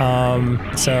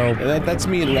 So that's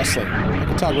me in wrestling. I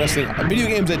can talk wrestling. Video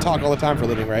games I talk all the time for a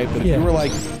living, right? But if you were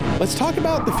like, let's talk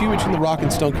about the feud between The Rock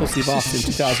and Stone Cold Steve Austin in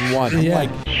 2001. I'm like,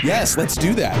 yes, let's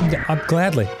do that.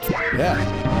 Gladly. Yeah.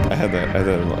 I had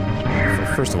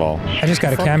that. First of all, I just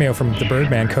got a cameo from the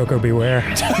Birdman, Coco Beware.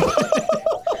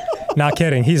 Not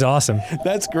kidding, he's awesome.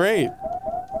 That's great.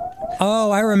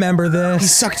 Oh, I remember this. He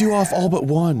sucked you off all but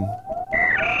one.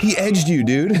 He edged you,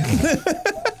 dude.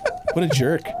 What a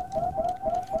jerk.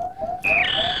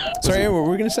 Sorry, what were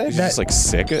we gonna say? He was just like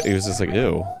sick. He was just like,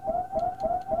 ew.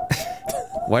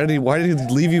 Why did he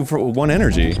leave you for one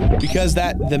energy? Because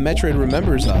the Metroid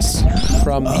remembers us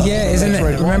from isn't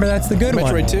Metroid it? Remember, that's the good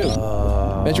one. Metroid 2.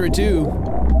 Metroid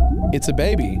 2, it's a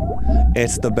baby.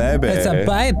 It's the baby. It's a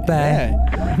baby.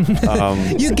 Yeah.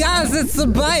 You guys, it's a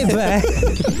baby.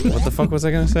 What the fuck was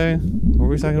I gonna say? What were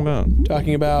we talking about?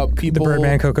 Talking about people. The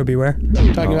Birdman, Coco Beware.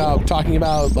 Talking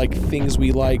about like things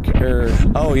we like or.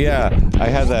 Oh yeah, I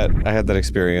had that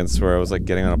experience where I was like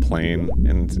getting on a plane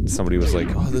and somebody was like,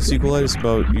 "Oh, the sequel is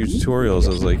about your tutorials." I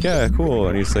was like, "Yeah, cool."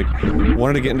 And he's like,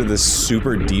 wanted to get into this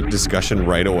super deep discussion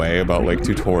right away about like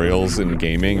tutorials and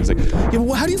gaming. He's like, "Yeah,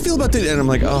 but how do you feel about that?" And I'm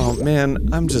like, "Oh man,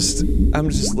 I'm just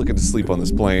looking to sleep on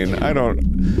this plane. I don't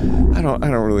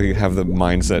really have the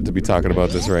mindset to be talking about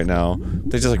this right now."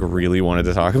 They just like really wanted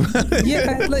to talk about it.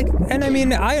 Yeah, like, and I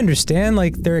mean, I understand,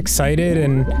 like, they're excited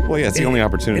and... Well, yeah, it's the only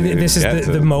opportunity. This is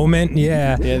the moment,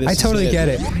 yeah. I totally get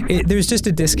it. it. There's just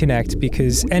a disconnect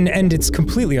because, and it's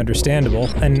completely understandable,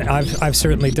 and I've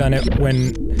certainly done it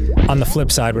when, on the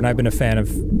flip side, when I've been a fan of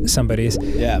somebody's.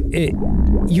 Yeah.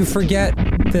 You forget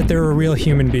that they're a real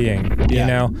human being, you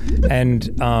know? And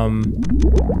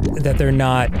that they're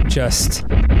not just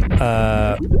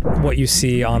what you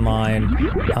see online,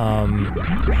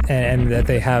 and that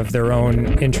they have their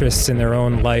own interests in their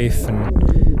own life, and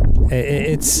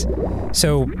it's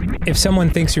so if someone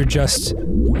thinks you're just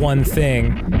one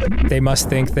thing, they must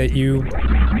think that you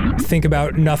think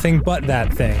about nothing but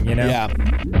that thing, you know? Yeah.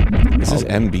 This is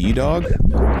MB, dog?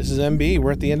 This is MB.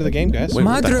 We're at the end of the game, guys. Wait,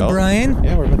 Madre Brian.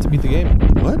 Yeah, we're about to beat the game.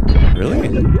 What?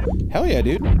 Really? Hell yeah,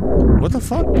 dude. What the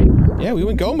fuck? Yeah, we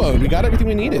went go mode. We got everything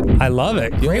we needed. I love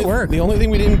it. Great work. The only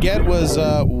thing we didn't get was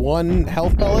one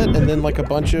health pellet and then like a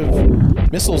bunch of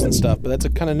missiles and stuff, but that's a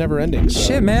kind of never ending. So.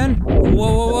 Shit, man.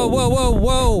 Whoa,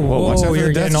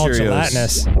 you're getting all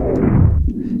gelatinous.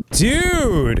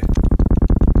 Dude!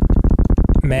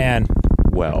 Man.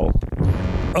 Well.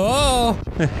 Oh!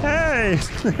 Hey!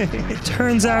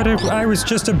 Turns out I was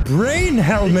just a brain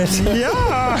helmet.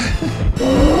 Yeah!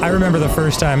 I remember the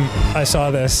first time I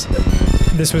saw this.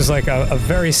 This was like a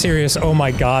very serious oh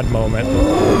my god moment.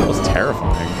 It was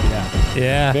terrifying.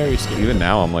 Yeah. Very scary. Even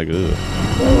now I'm like, ugh.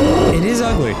 It is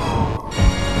ugly.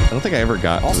 I don't think I ever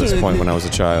got to this point when I was a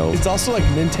child. It's also like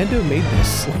Nintendo made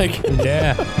this. Like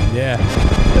Yeah.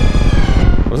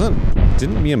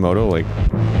 Didn't Miyamoto like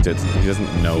he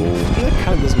doesn't know? He like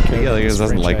kind of doesn't care. Yeah, like he doesn't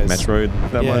franchise. like Metroid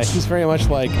that much. Yeah, he's very much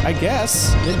like, I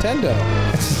guess, Nintendo.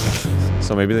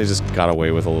 So maybe they just got away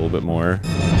with a little bit more.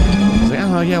 It's like,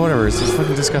 oh yeah, whatever. It's this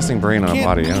fucking disgusting brain on a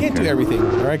body. You can't do everything.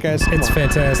 All right, guys. It's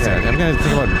fantastic. Yeah, I'm gonna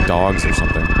think about dogs or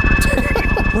something.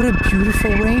 What a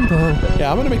beautiful rainbow.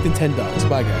 Yeah, I'm gonna make Nintendogs.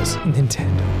 Bye, guys.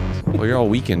 Nintendo. Well, you're all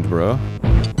weakened, bro.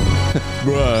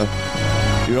 Bruh.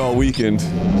 You're all weakened.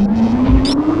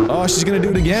 Oh, she's gonna do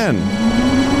it again.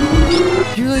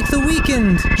 You're like the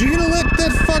Weeknd. You're gonna let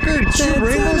that fucker shoot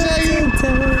rainbows at you?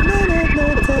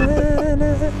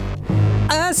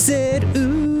 I said,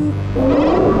 ooh.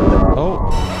 Oh.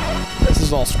 This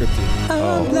is all scripted.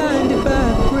 I'm blinded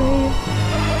by the brain.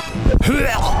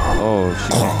 Oh,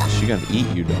 she gonna eat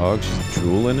you, dog. She's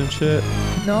drooling and shit.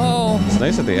 No. It's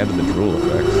nice that they added the drool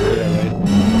effects. Yeah,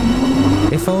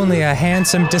 right. If only a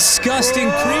handsome,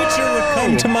 disgusting creature would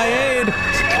come to my aid.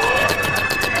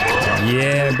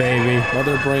 Yeah, baby.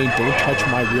 Mother brain, don't touch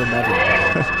my real mother.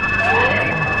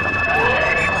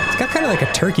 It's got kind of like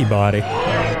a turkey body.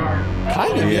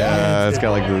 Kind of, yeah. It's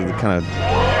got like the kind of,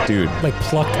 dude. Like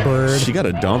plucked bird. She got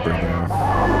a dumper, though.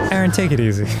 Aaron, take it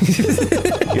easy.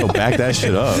 Yo, back that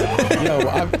shit up. Yo,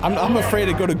 I'm afraid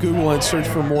to go to Google and search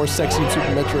for more sexy Super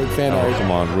Metroid fan art. Oh,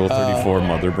 come on, Rule 34,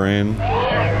 Mother Brain.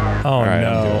 Oh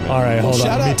no! All right, hold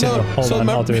on. Me too. Hold on,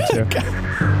 I'll do it too.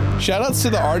 Shoutouts to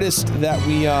the artist that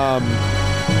we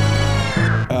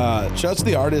shoutouts to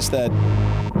the artist that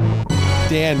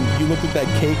Dan, you looked at that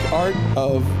cake art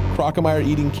of Crocomire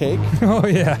eating cake. Oh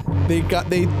yeah. They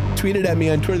tweeted at me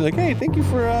on Twitter like, "Hey, thank you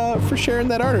for sharing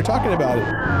that art or talking about it.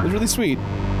 It was really sweet."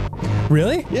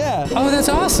 Really? Yeah. Oh, that's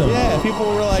awesome. Yeah, people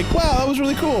were like, "Wow, that was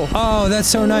really cool." Oh, that's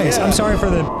so nice. Yeah. I'm sorry for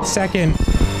the second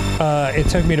it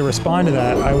took me to respond to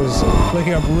that. I was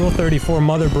looking up Rule 34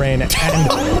 Mother Brain and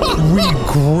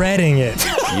regretting it.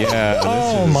 Yeah.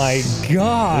 Oh my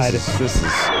god. This is,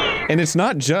 and it's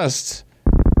not just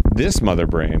this Mother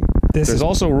Brain. There's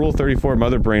also Rule 34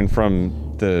 Mother Brain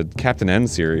from the Captain N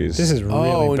series. This is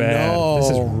really bad. No. This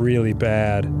is really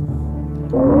bad.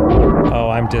 Oh,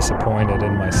 I'm disappointed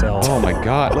in myself. Oh my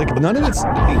god, like none of it's,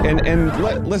 and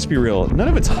let's be real, none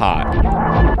of it's hot.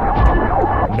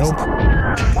 Nope.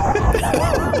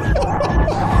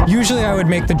 Usually I would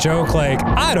make the joke like,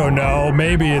 I don't know,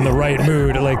 maybe in the right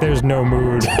mood. Like, there's no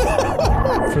mood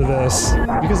for this.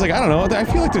 Because like, I don't know, I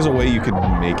feel like there's a way you could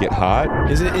make it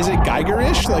hot. Is it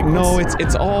Geiger-ish? Like, no,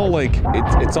 it's all like,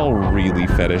 it's all really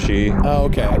fetishy. Oh,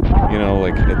 okay. You know,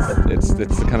 like, it's the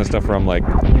kind of stuff where I'm like,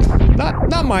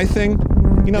 not my thing.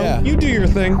 You know, you do your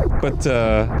thing, but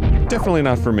definitely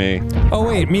not for me. Oh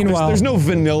wait, meanwhile... There's no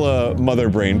vanilla Mother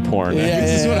Brain porn.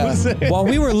 This is what I was saying. While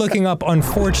we were looking up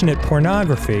unfortunate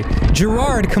pornography,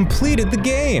 Gerard completed the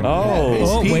game.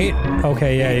 Oh, Pete, wait.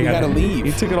 Okay, yeah, you gotta leave.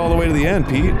 You took it all the way to the end,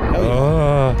 Pete.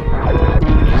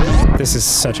 This is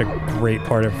such a great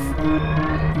part of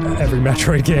every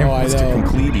Metroid game. Oh, I know. To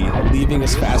completely leaving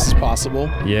as fast as possible.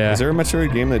 Yeah. Is there a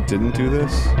Metroid game that didn't do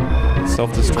this?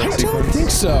 Self-destruct sequence? I don't think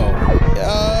so.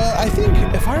 I think,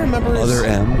 if I remember... Other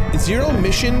M? Zero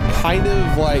Mission kind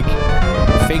of, like,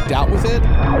 faked out with it.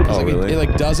 Oh, really? It,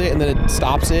 like, does it, and then it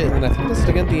stops it, and then I think it does it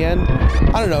again at the end.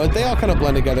 I don't know. They all kind of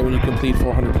blend together when you complete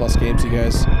 400-plus games, you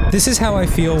guys. This is how I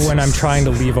feel when I'm trying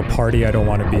to leave a party I don't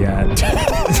want to be at.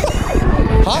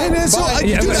 Hi, man. So, before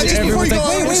you go,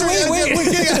 wait.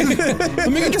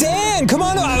 Let me get your... Dan, come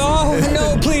on. Oh,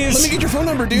 no, please. Let me get your phone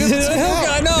number, dude.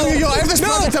 No. Yo, I have this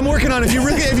project I'm working on. If you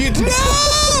No!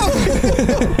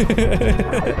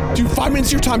 Dude, 5 minutes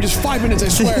of your time, just 5 minutes, I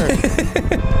swear.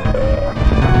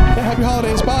 Happy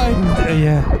holidays, bye.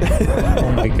 Yeah.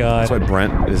 Oh my god. That's why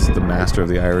Brent is the master of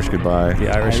the Irish goodbye. The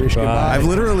Irish goodbye. I've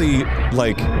literally,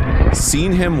 like,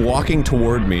 seen him walking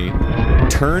toward me,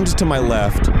 turned to my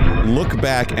left, look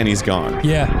back, and he's gone.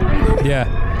 Yeah.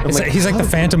 He's like the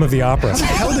Phantom of the Opera.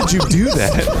 How did you do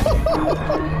that?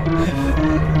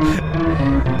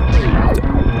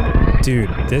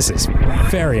 Dude, this is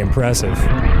very impressive.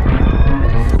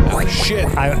 Oh, shit.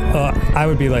 I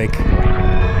would be like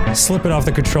slipping off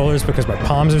the controllers because my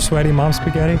palms are sweaty, Mom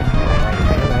Spaghetti.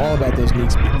 I'm all about those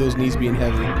knees being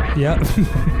heavy. Yep.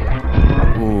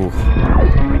 Ooh,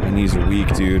 my knees are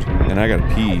weak, dude, and I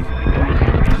gotta pee.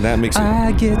 And that makes it.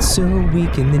 I get so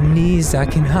weak in the knees I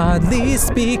can hardly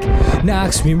speak.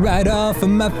 Knocks me right off of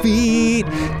my feet.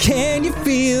 Can you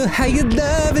feel how your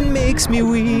loving makes me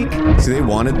weak? See, they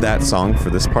wanted that song for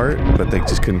this part, but they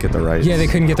just couldn't get the rights. Yeah, they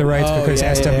couldn't get the rights because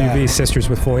SWV, Sisters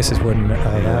with Voices, wouldn't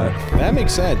that. That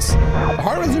makes sense.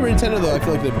 Hard with Super Nintendo, though, I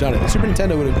feel like they've done it. The Super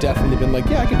Nintendo would have definitely been like,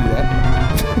 yeah, I can do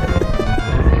that.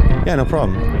 Yeah, no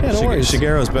problem. Yeah, no worries.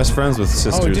 Shigeru's best friends with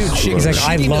Sisters. Oh, dude, he's like,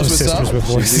 I love Sisters with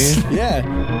Voices. Yeah.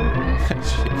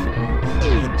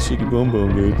 Shiggy boom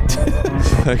boom, dude.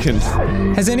 Fucking.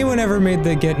 Has anyone ever made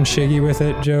the getting shiggy with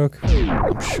it joke?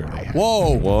 I'm sure they have.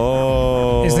 Whoa.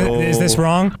 Whoa. Is this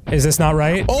wrong? Is this not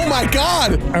right? Oh my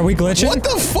god! Are we glitching? What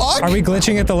the fuck? Are we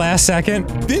glitching at the last second?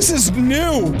 This is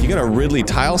new! You got a Ridley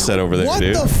tile set over there,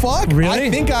 dude. What the fuck? Really? I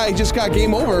think I just got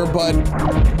game over, but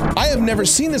I have never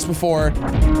seen this before.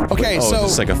 Okay, so... so... is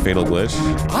this like a fatal glitch?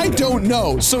 I don't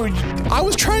know. So, I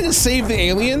was trying to save the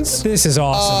aliens. This is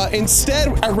awesome.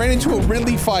 Instead, I ran into a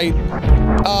Ridley fight.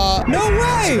 No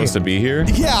way! Supposed to be here?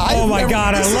 Yeah, Oh my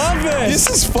god, I love this!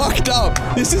 This is fucked up.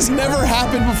 This has never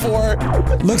happened before.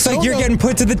 Looks like you're getting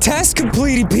put to the test,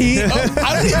 completely, Pete.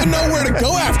 I don't even know where to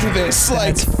go after this.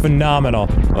 Like, That's phenomenal.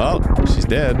 Well, she's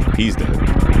dead. He's dead.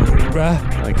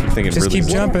 I keep thinking Just Ridley's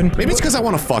keep jumping. Maybe it's because I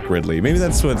want to fuck Ridley. Maybe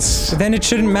that's what's... But then it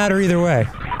shouldn't matter either way.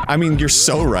 I mean, you're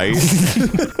so right.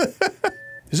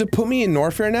 does it put me in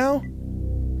Norfair now?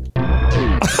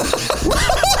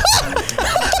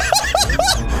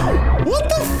 What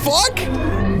the fuck?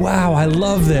 Wow, I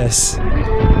love this.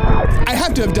 I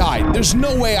have to have died. There's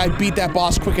no way I beat that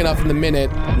boss quick enough in the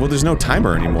minute. Well, there's no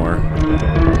timer anymore.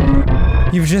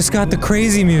 You've just got the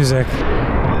crazy music.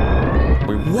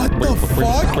 What the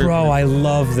fuck? Bro, I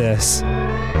love this.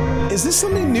 Is this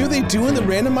something new they do in the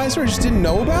randomizer I just didn't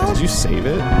know about? Did you save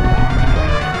it?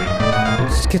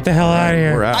 Just get the hell out of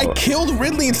here. We're out. I killed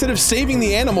Ridley instead of saving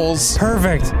the animals.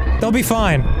 Perfect. They'll be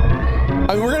fine.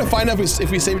 I mean, we're gonna find out if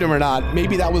we saved them or not.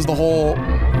 Maybe that was the whole...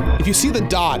 If you see the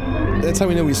dot, that's how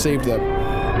we know we saved them.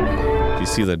 Do you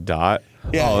see the dot?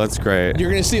 Yeah. Oh, that's great. You're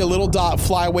gonna see a little dot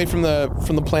fly away from the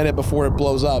planet before it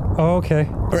blows up. Oh, okay.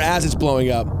 Or as it's blowing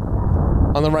up.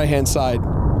 On the right-hand side.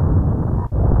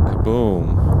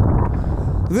 Kaboom.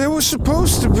 There was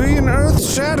supposed to be an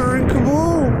earth-shattering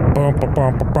kaboom. Bum, bum,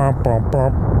 bum, bum, bum,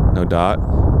 bum. No dot?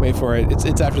 Wait for it. It's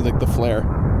after the flare.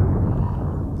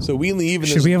 So we leave and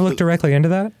Should we have looked directly into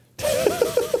that?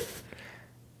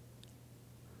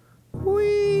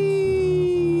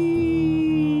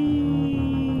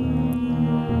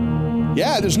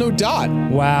 Yeah, there's no dot.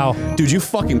 Wow. Dude, you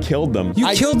fucking killed them. You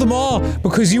killed them all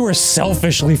because you were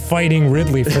selfishly fighting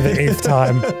Ridley for the 8th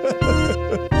time.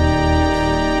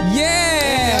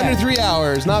 Yeah! Under 3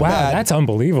 hours, not Wow, bad. that's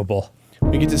unbelievable.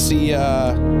 We get to see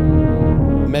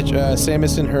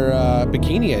Samus in her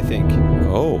bikini, I think.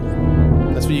 Oh.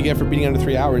 That's what you get for beating under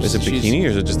 3 hours. Is it bikini or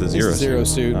is it just the It's zero the suit? zero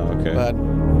suit. Oh, okay. But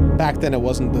back then it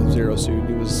wasn't the zero suit.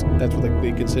 It was, that's what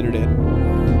they considered it.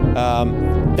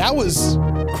 That was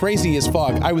crazy as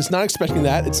fuck. I was not expecting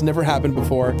that. It's never happened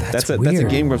before. That's a weird.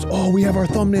 GameGrumps. Oh, we have our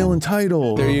thumbnail and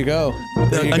title. There you go.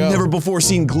 There you A go. never before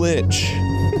seen glitch.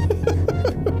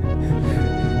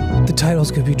 The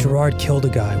title's gonna be Gerard Killed a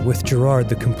Guy with Gerard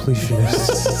the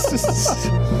Completionist.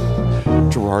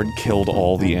 Gerard killed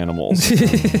all the animals.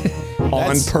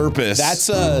 On purpose. That's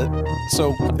so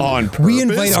on purpose. We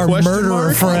invite our Question murderer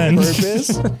mark? friend.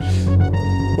 purpose.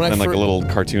 When And like a little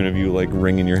cartoon of you like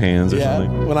wringing your hands or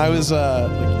something. When I was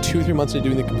like 2 or 3 months into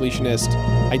doing the completionist,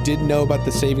 I didn't know about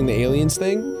the saving the aliens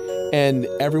thing, and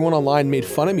everyone online made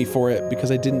fun of me for it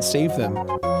because I didn't save them.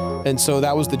 And so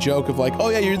that was the joke of like, oh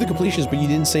yeah, you're the completionist, but you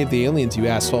didn't save the aliens, you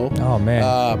asshole. Oh man,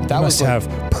 that you was must have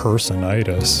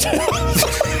personitis.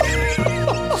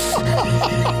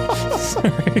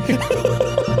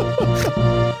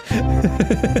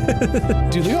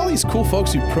 Dude, look at all these cool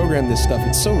folks who program this stuff.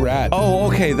 It's so rad. Oh,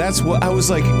 okay, that's what I was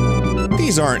like.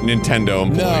 These aren't Nintendo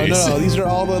employees. No, these are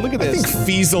all the. Look at I this. think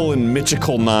Feasel and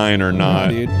Mythical 9 are not.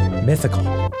 Dude. Mythical.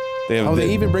 They have. Oh,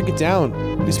 they even break it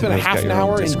down. We spent a guys half got an your own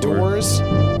hour Discord. indoors.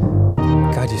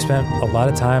 God, you spent a lot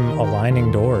of time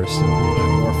aligning doors.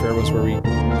 Warfare was where we.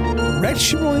 Red,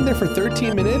 she were only there for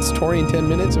 13 minutes. Tori in 10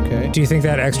 minutes. Okay. Do you think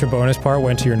that extra bonus part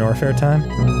went to your Norfair time?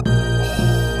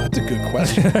 That's a good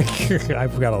question.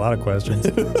 I've got a lot of questions.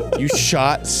 You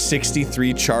shot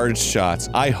 63 charged shots.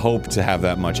 I hope to have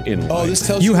that much in life. Oh, this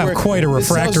tells You you have where, quite a this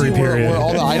tells refractory you where period.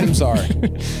 all the items are.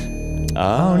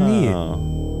 Oh,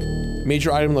 neat.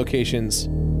 Major item locations.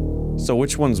 So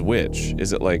which one's which?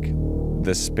 Is it like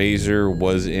the Spazer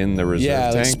was in the reserve Yeah,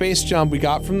 the tank? space jump we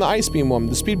got from the ice beam one.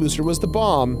 The speed booster was the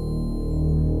bomb.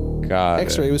 Got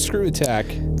X-ray it. was screw attack.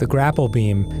 The grapple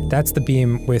beam, that's the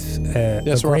beam with a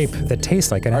Yes, our- grape that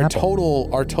tastes like an Our apple.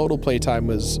 total playtime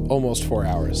was almost 4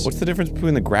 hours. What's the difference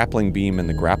between the grappling beam and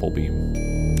the grapple beam?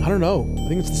 I don't know. I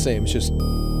think it's the same. It's just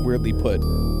weirdly put.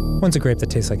 One's a grape that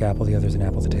tastes like apple, the other's an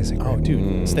apple that tastes like grape. Oh,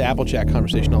 dude, it's the Applejack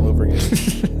conversation all over again.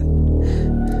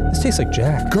 This tastes like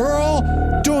Jack. Girl,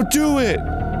 don't do it!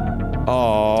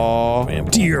 Oh.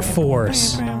 Dear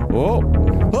Force. Whoa.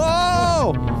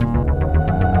 Oh!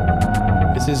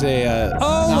 This is a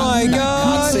Oh my not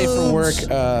god! safe for work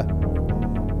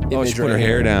Oh, image she put right her hair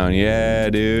here. down. Yeah,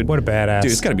 dude. What a badass.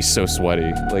 Dude, it's gotta be so sweaty.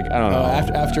 Like, I don't know.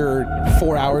 After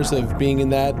 4 hours of being in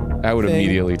that I would thing,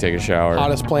 immediately take a shower.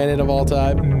 hottest planet of all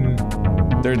time.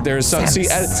 There's some, see,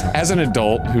 as an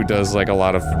adult who does like a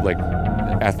lot of like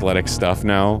athletic stuff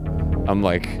now, I'm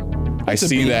like, I It's a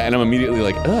see beat. that and I'm immediately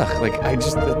like, ugh, like I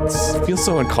just it feels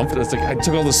so uncomfortable. It's like I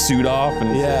took all the suit off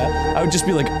and Yeah. I would just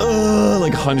be like, ugh,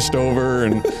 like hunched over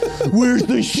and where's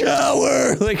the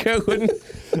shower? Like I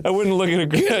wouldn't look at a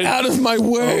Get out of my Oh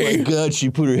way! my god, she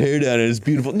put her hair down and it's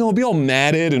beautiful. No, it'd be all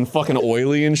matted and fucking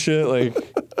oily and shit. Like,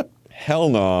 hell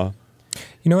no.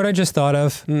 You know what I just thought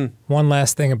of? One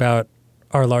last thing about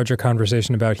our larger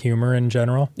conversation about humor in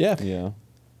general. Yeah. Yeah.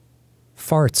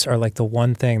 Farts are like the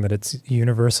one thing that it's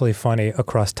universally funny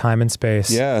across time and space.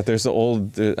 Yeah, there's the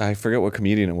old, I forget what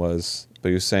comedian it was, but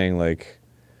he was saying like,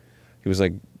 he was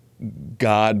like,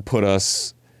 God put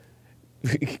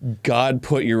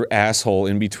your asshole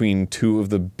in between two of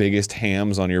the biggest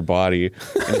hams on your body,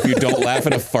 and if you don't laugh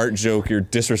at a fart joke, you're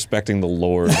disrespecting the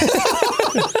Lord.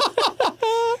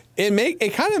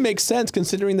 It kind of makes sense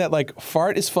considering that like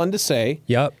fart is fun to say.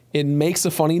 Yep. It makes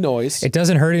a funny noise. It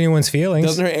doesn't hurt anyone's feelings.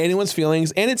 Doesn't hurt anyone's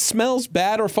feelings, and it smells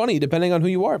bad or funny depending on who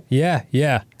you are. Yeah,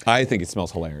 yeah. I think it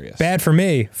smells hilarious. Bad for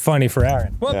me, funny for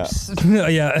Aaron. Whoops.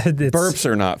 Yeah. Burps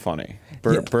are not funny.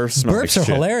 Burps smell like Burps are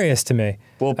shit. hilarious to me.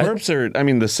 Well, burps are, I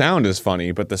mean, the sound is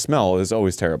funny, but the smell is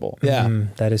always terrible. Yeah.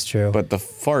 That is true. But the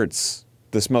farts,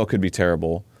 the smell could be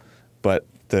terrible, but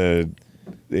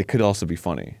it could also be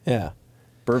funny. Yeah.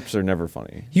 Burps are never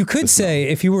funny. You could say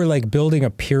if you were like building a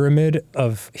pyramid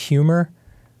of humor,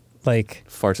 like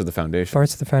Farts are the foundation.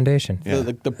 farts are the foundation. Yeah.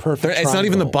 The perfect. It's not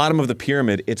even the triangle. bottom of the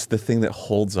pyramid, it's the thing that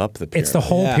holds up the pyramid. It's the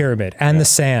whole Yeah. pyramid and the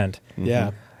sand.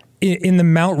 Yeah. In the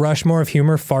Mount Rushmore of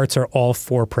humor, farts are all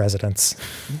 4 presidents.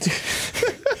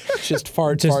 Just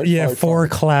fart. Just fart, yeah, fart, 4 fart.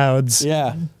 clouds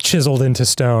Yeah. chiseled into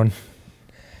stone.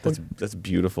 That's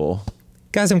beautiful.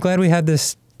 Guys, I'm glad we had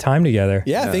this time together.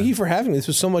 Yeah. Thank you for having me. This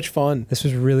was so much fun. This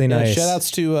was really Yeah, nice. shout outs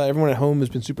to everyone at home who's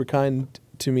been super kind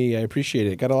to me. I appreciate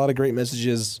it. Got a lot of great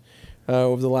messages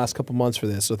over the last couple months for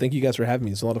this. So thank you guys for having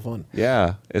me. It's a lot of fun.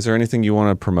 Yeah. Is there anything you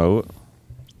want to promote?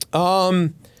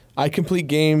 I complete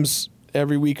games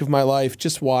every week of my life.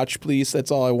 Just watch, please.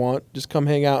 That's all I want. Just come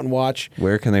hang out and watch.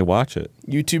 Where can they watch it?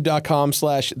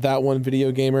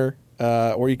 YouTube.com/thatonevideogamer.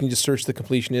 Or you can just search The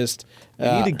Completionist.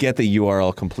 You need to get the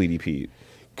URL Complete Pete.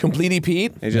 Complete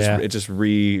Pete. It just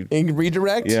And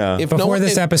redirect. Yeah. Before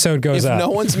this episode goes if up. no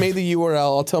one's made the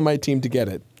URL, I'll tell my team to get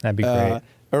it. That'd be great.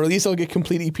 Or at least I'll get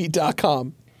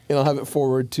CompleteEP.com and I'll have it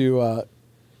forward to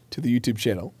the YouTube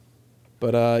channel.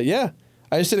 But yeah,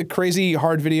 I just did a crazy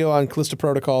hard video on Callisto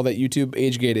Protocol that YouTube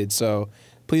age gated. So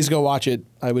please go watch it.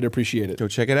 I would appreciate it. Go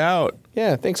check it out.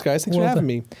 Yeah, thanks guys. Thanks for Well having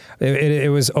done. me. It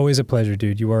was always a pleasure,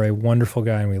 dude. You are a wonderful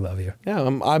guy, and we love you. Yeah,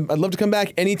 I'd love to come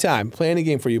back anytime. Play any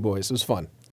game for you boys. It was fun.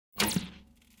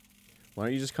 Why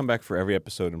don't you just come back for every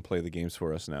episode and play the games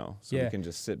for us now? So Yeah. we can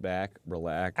just sit back,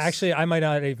 relax. Actually, I might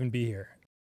not even be here.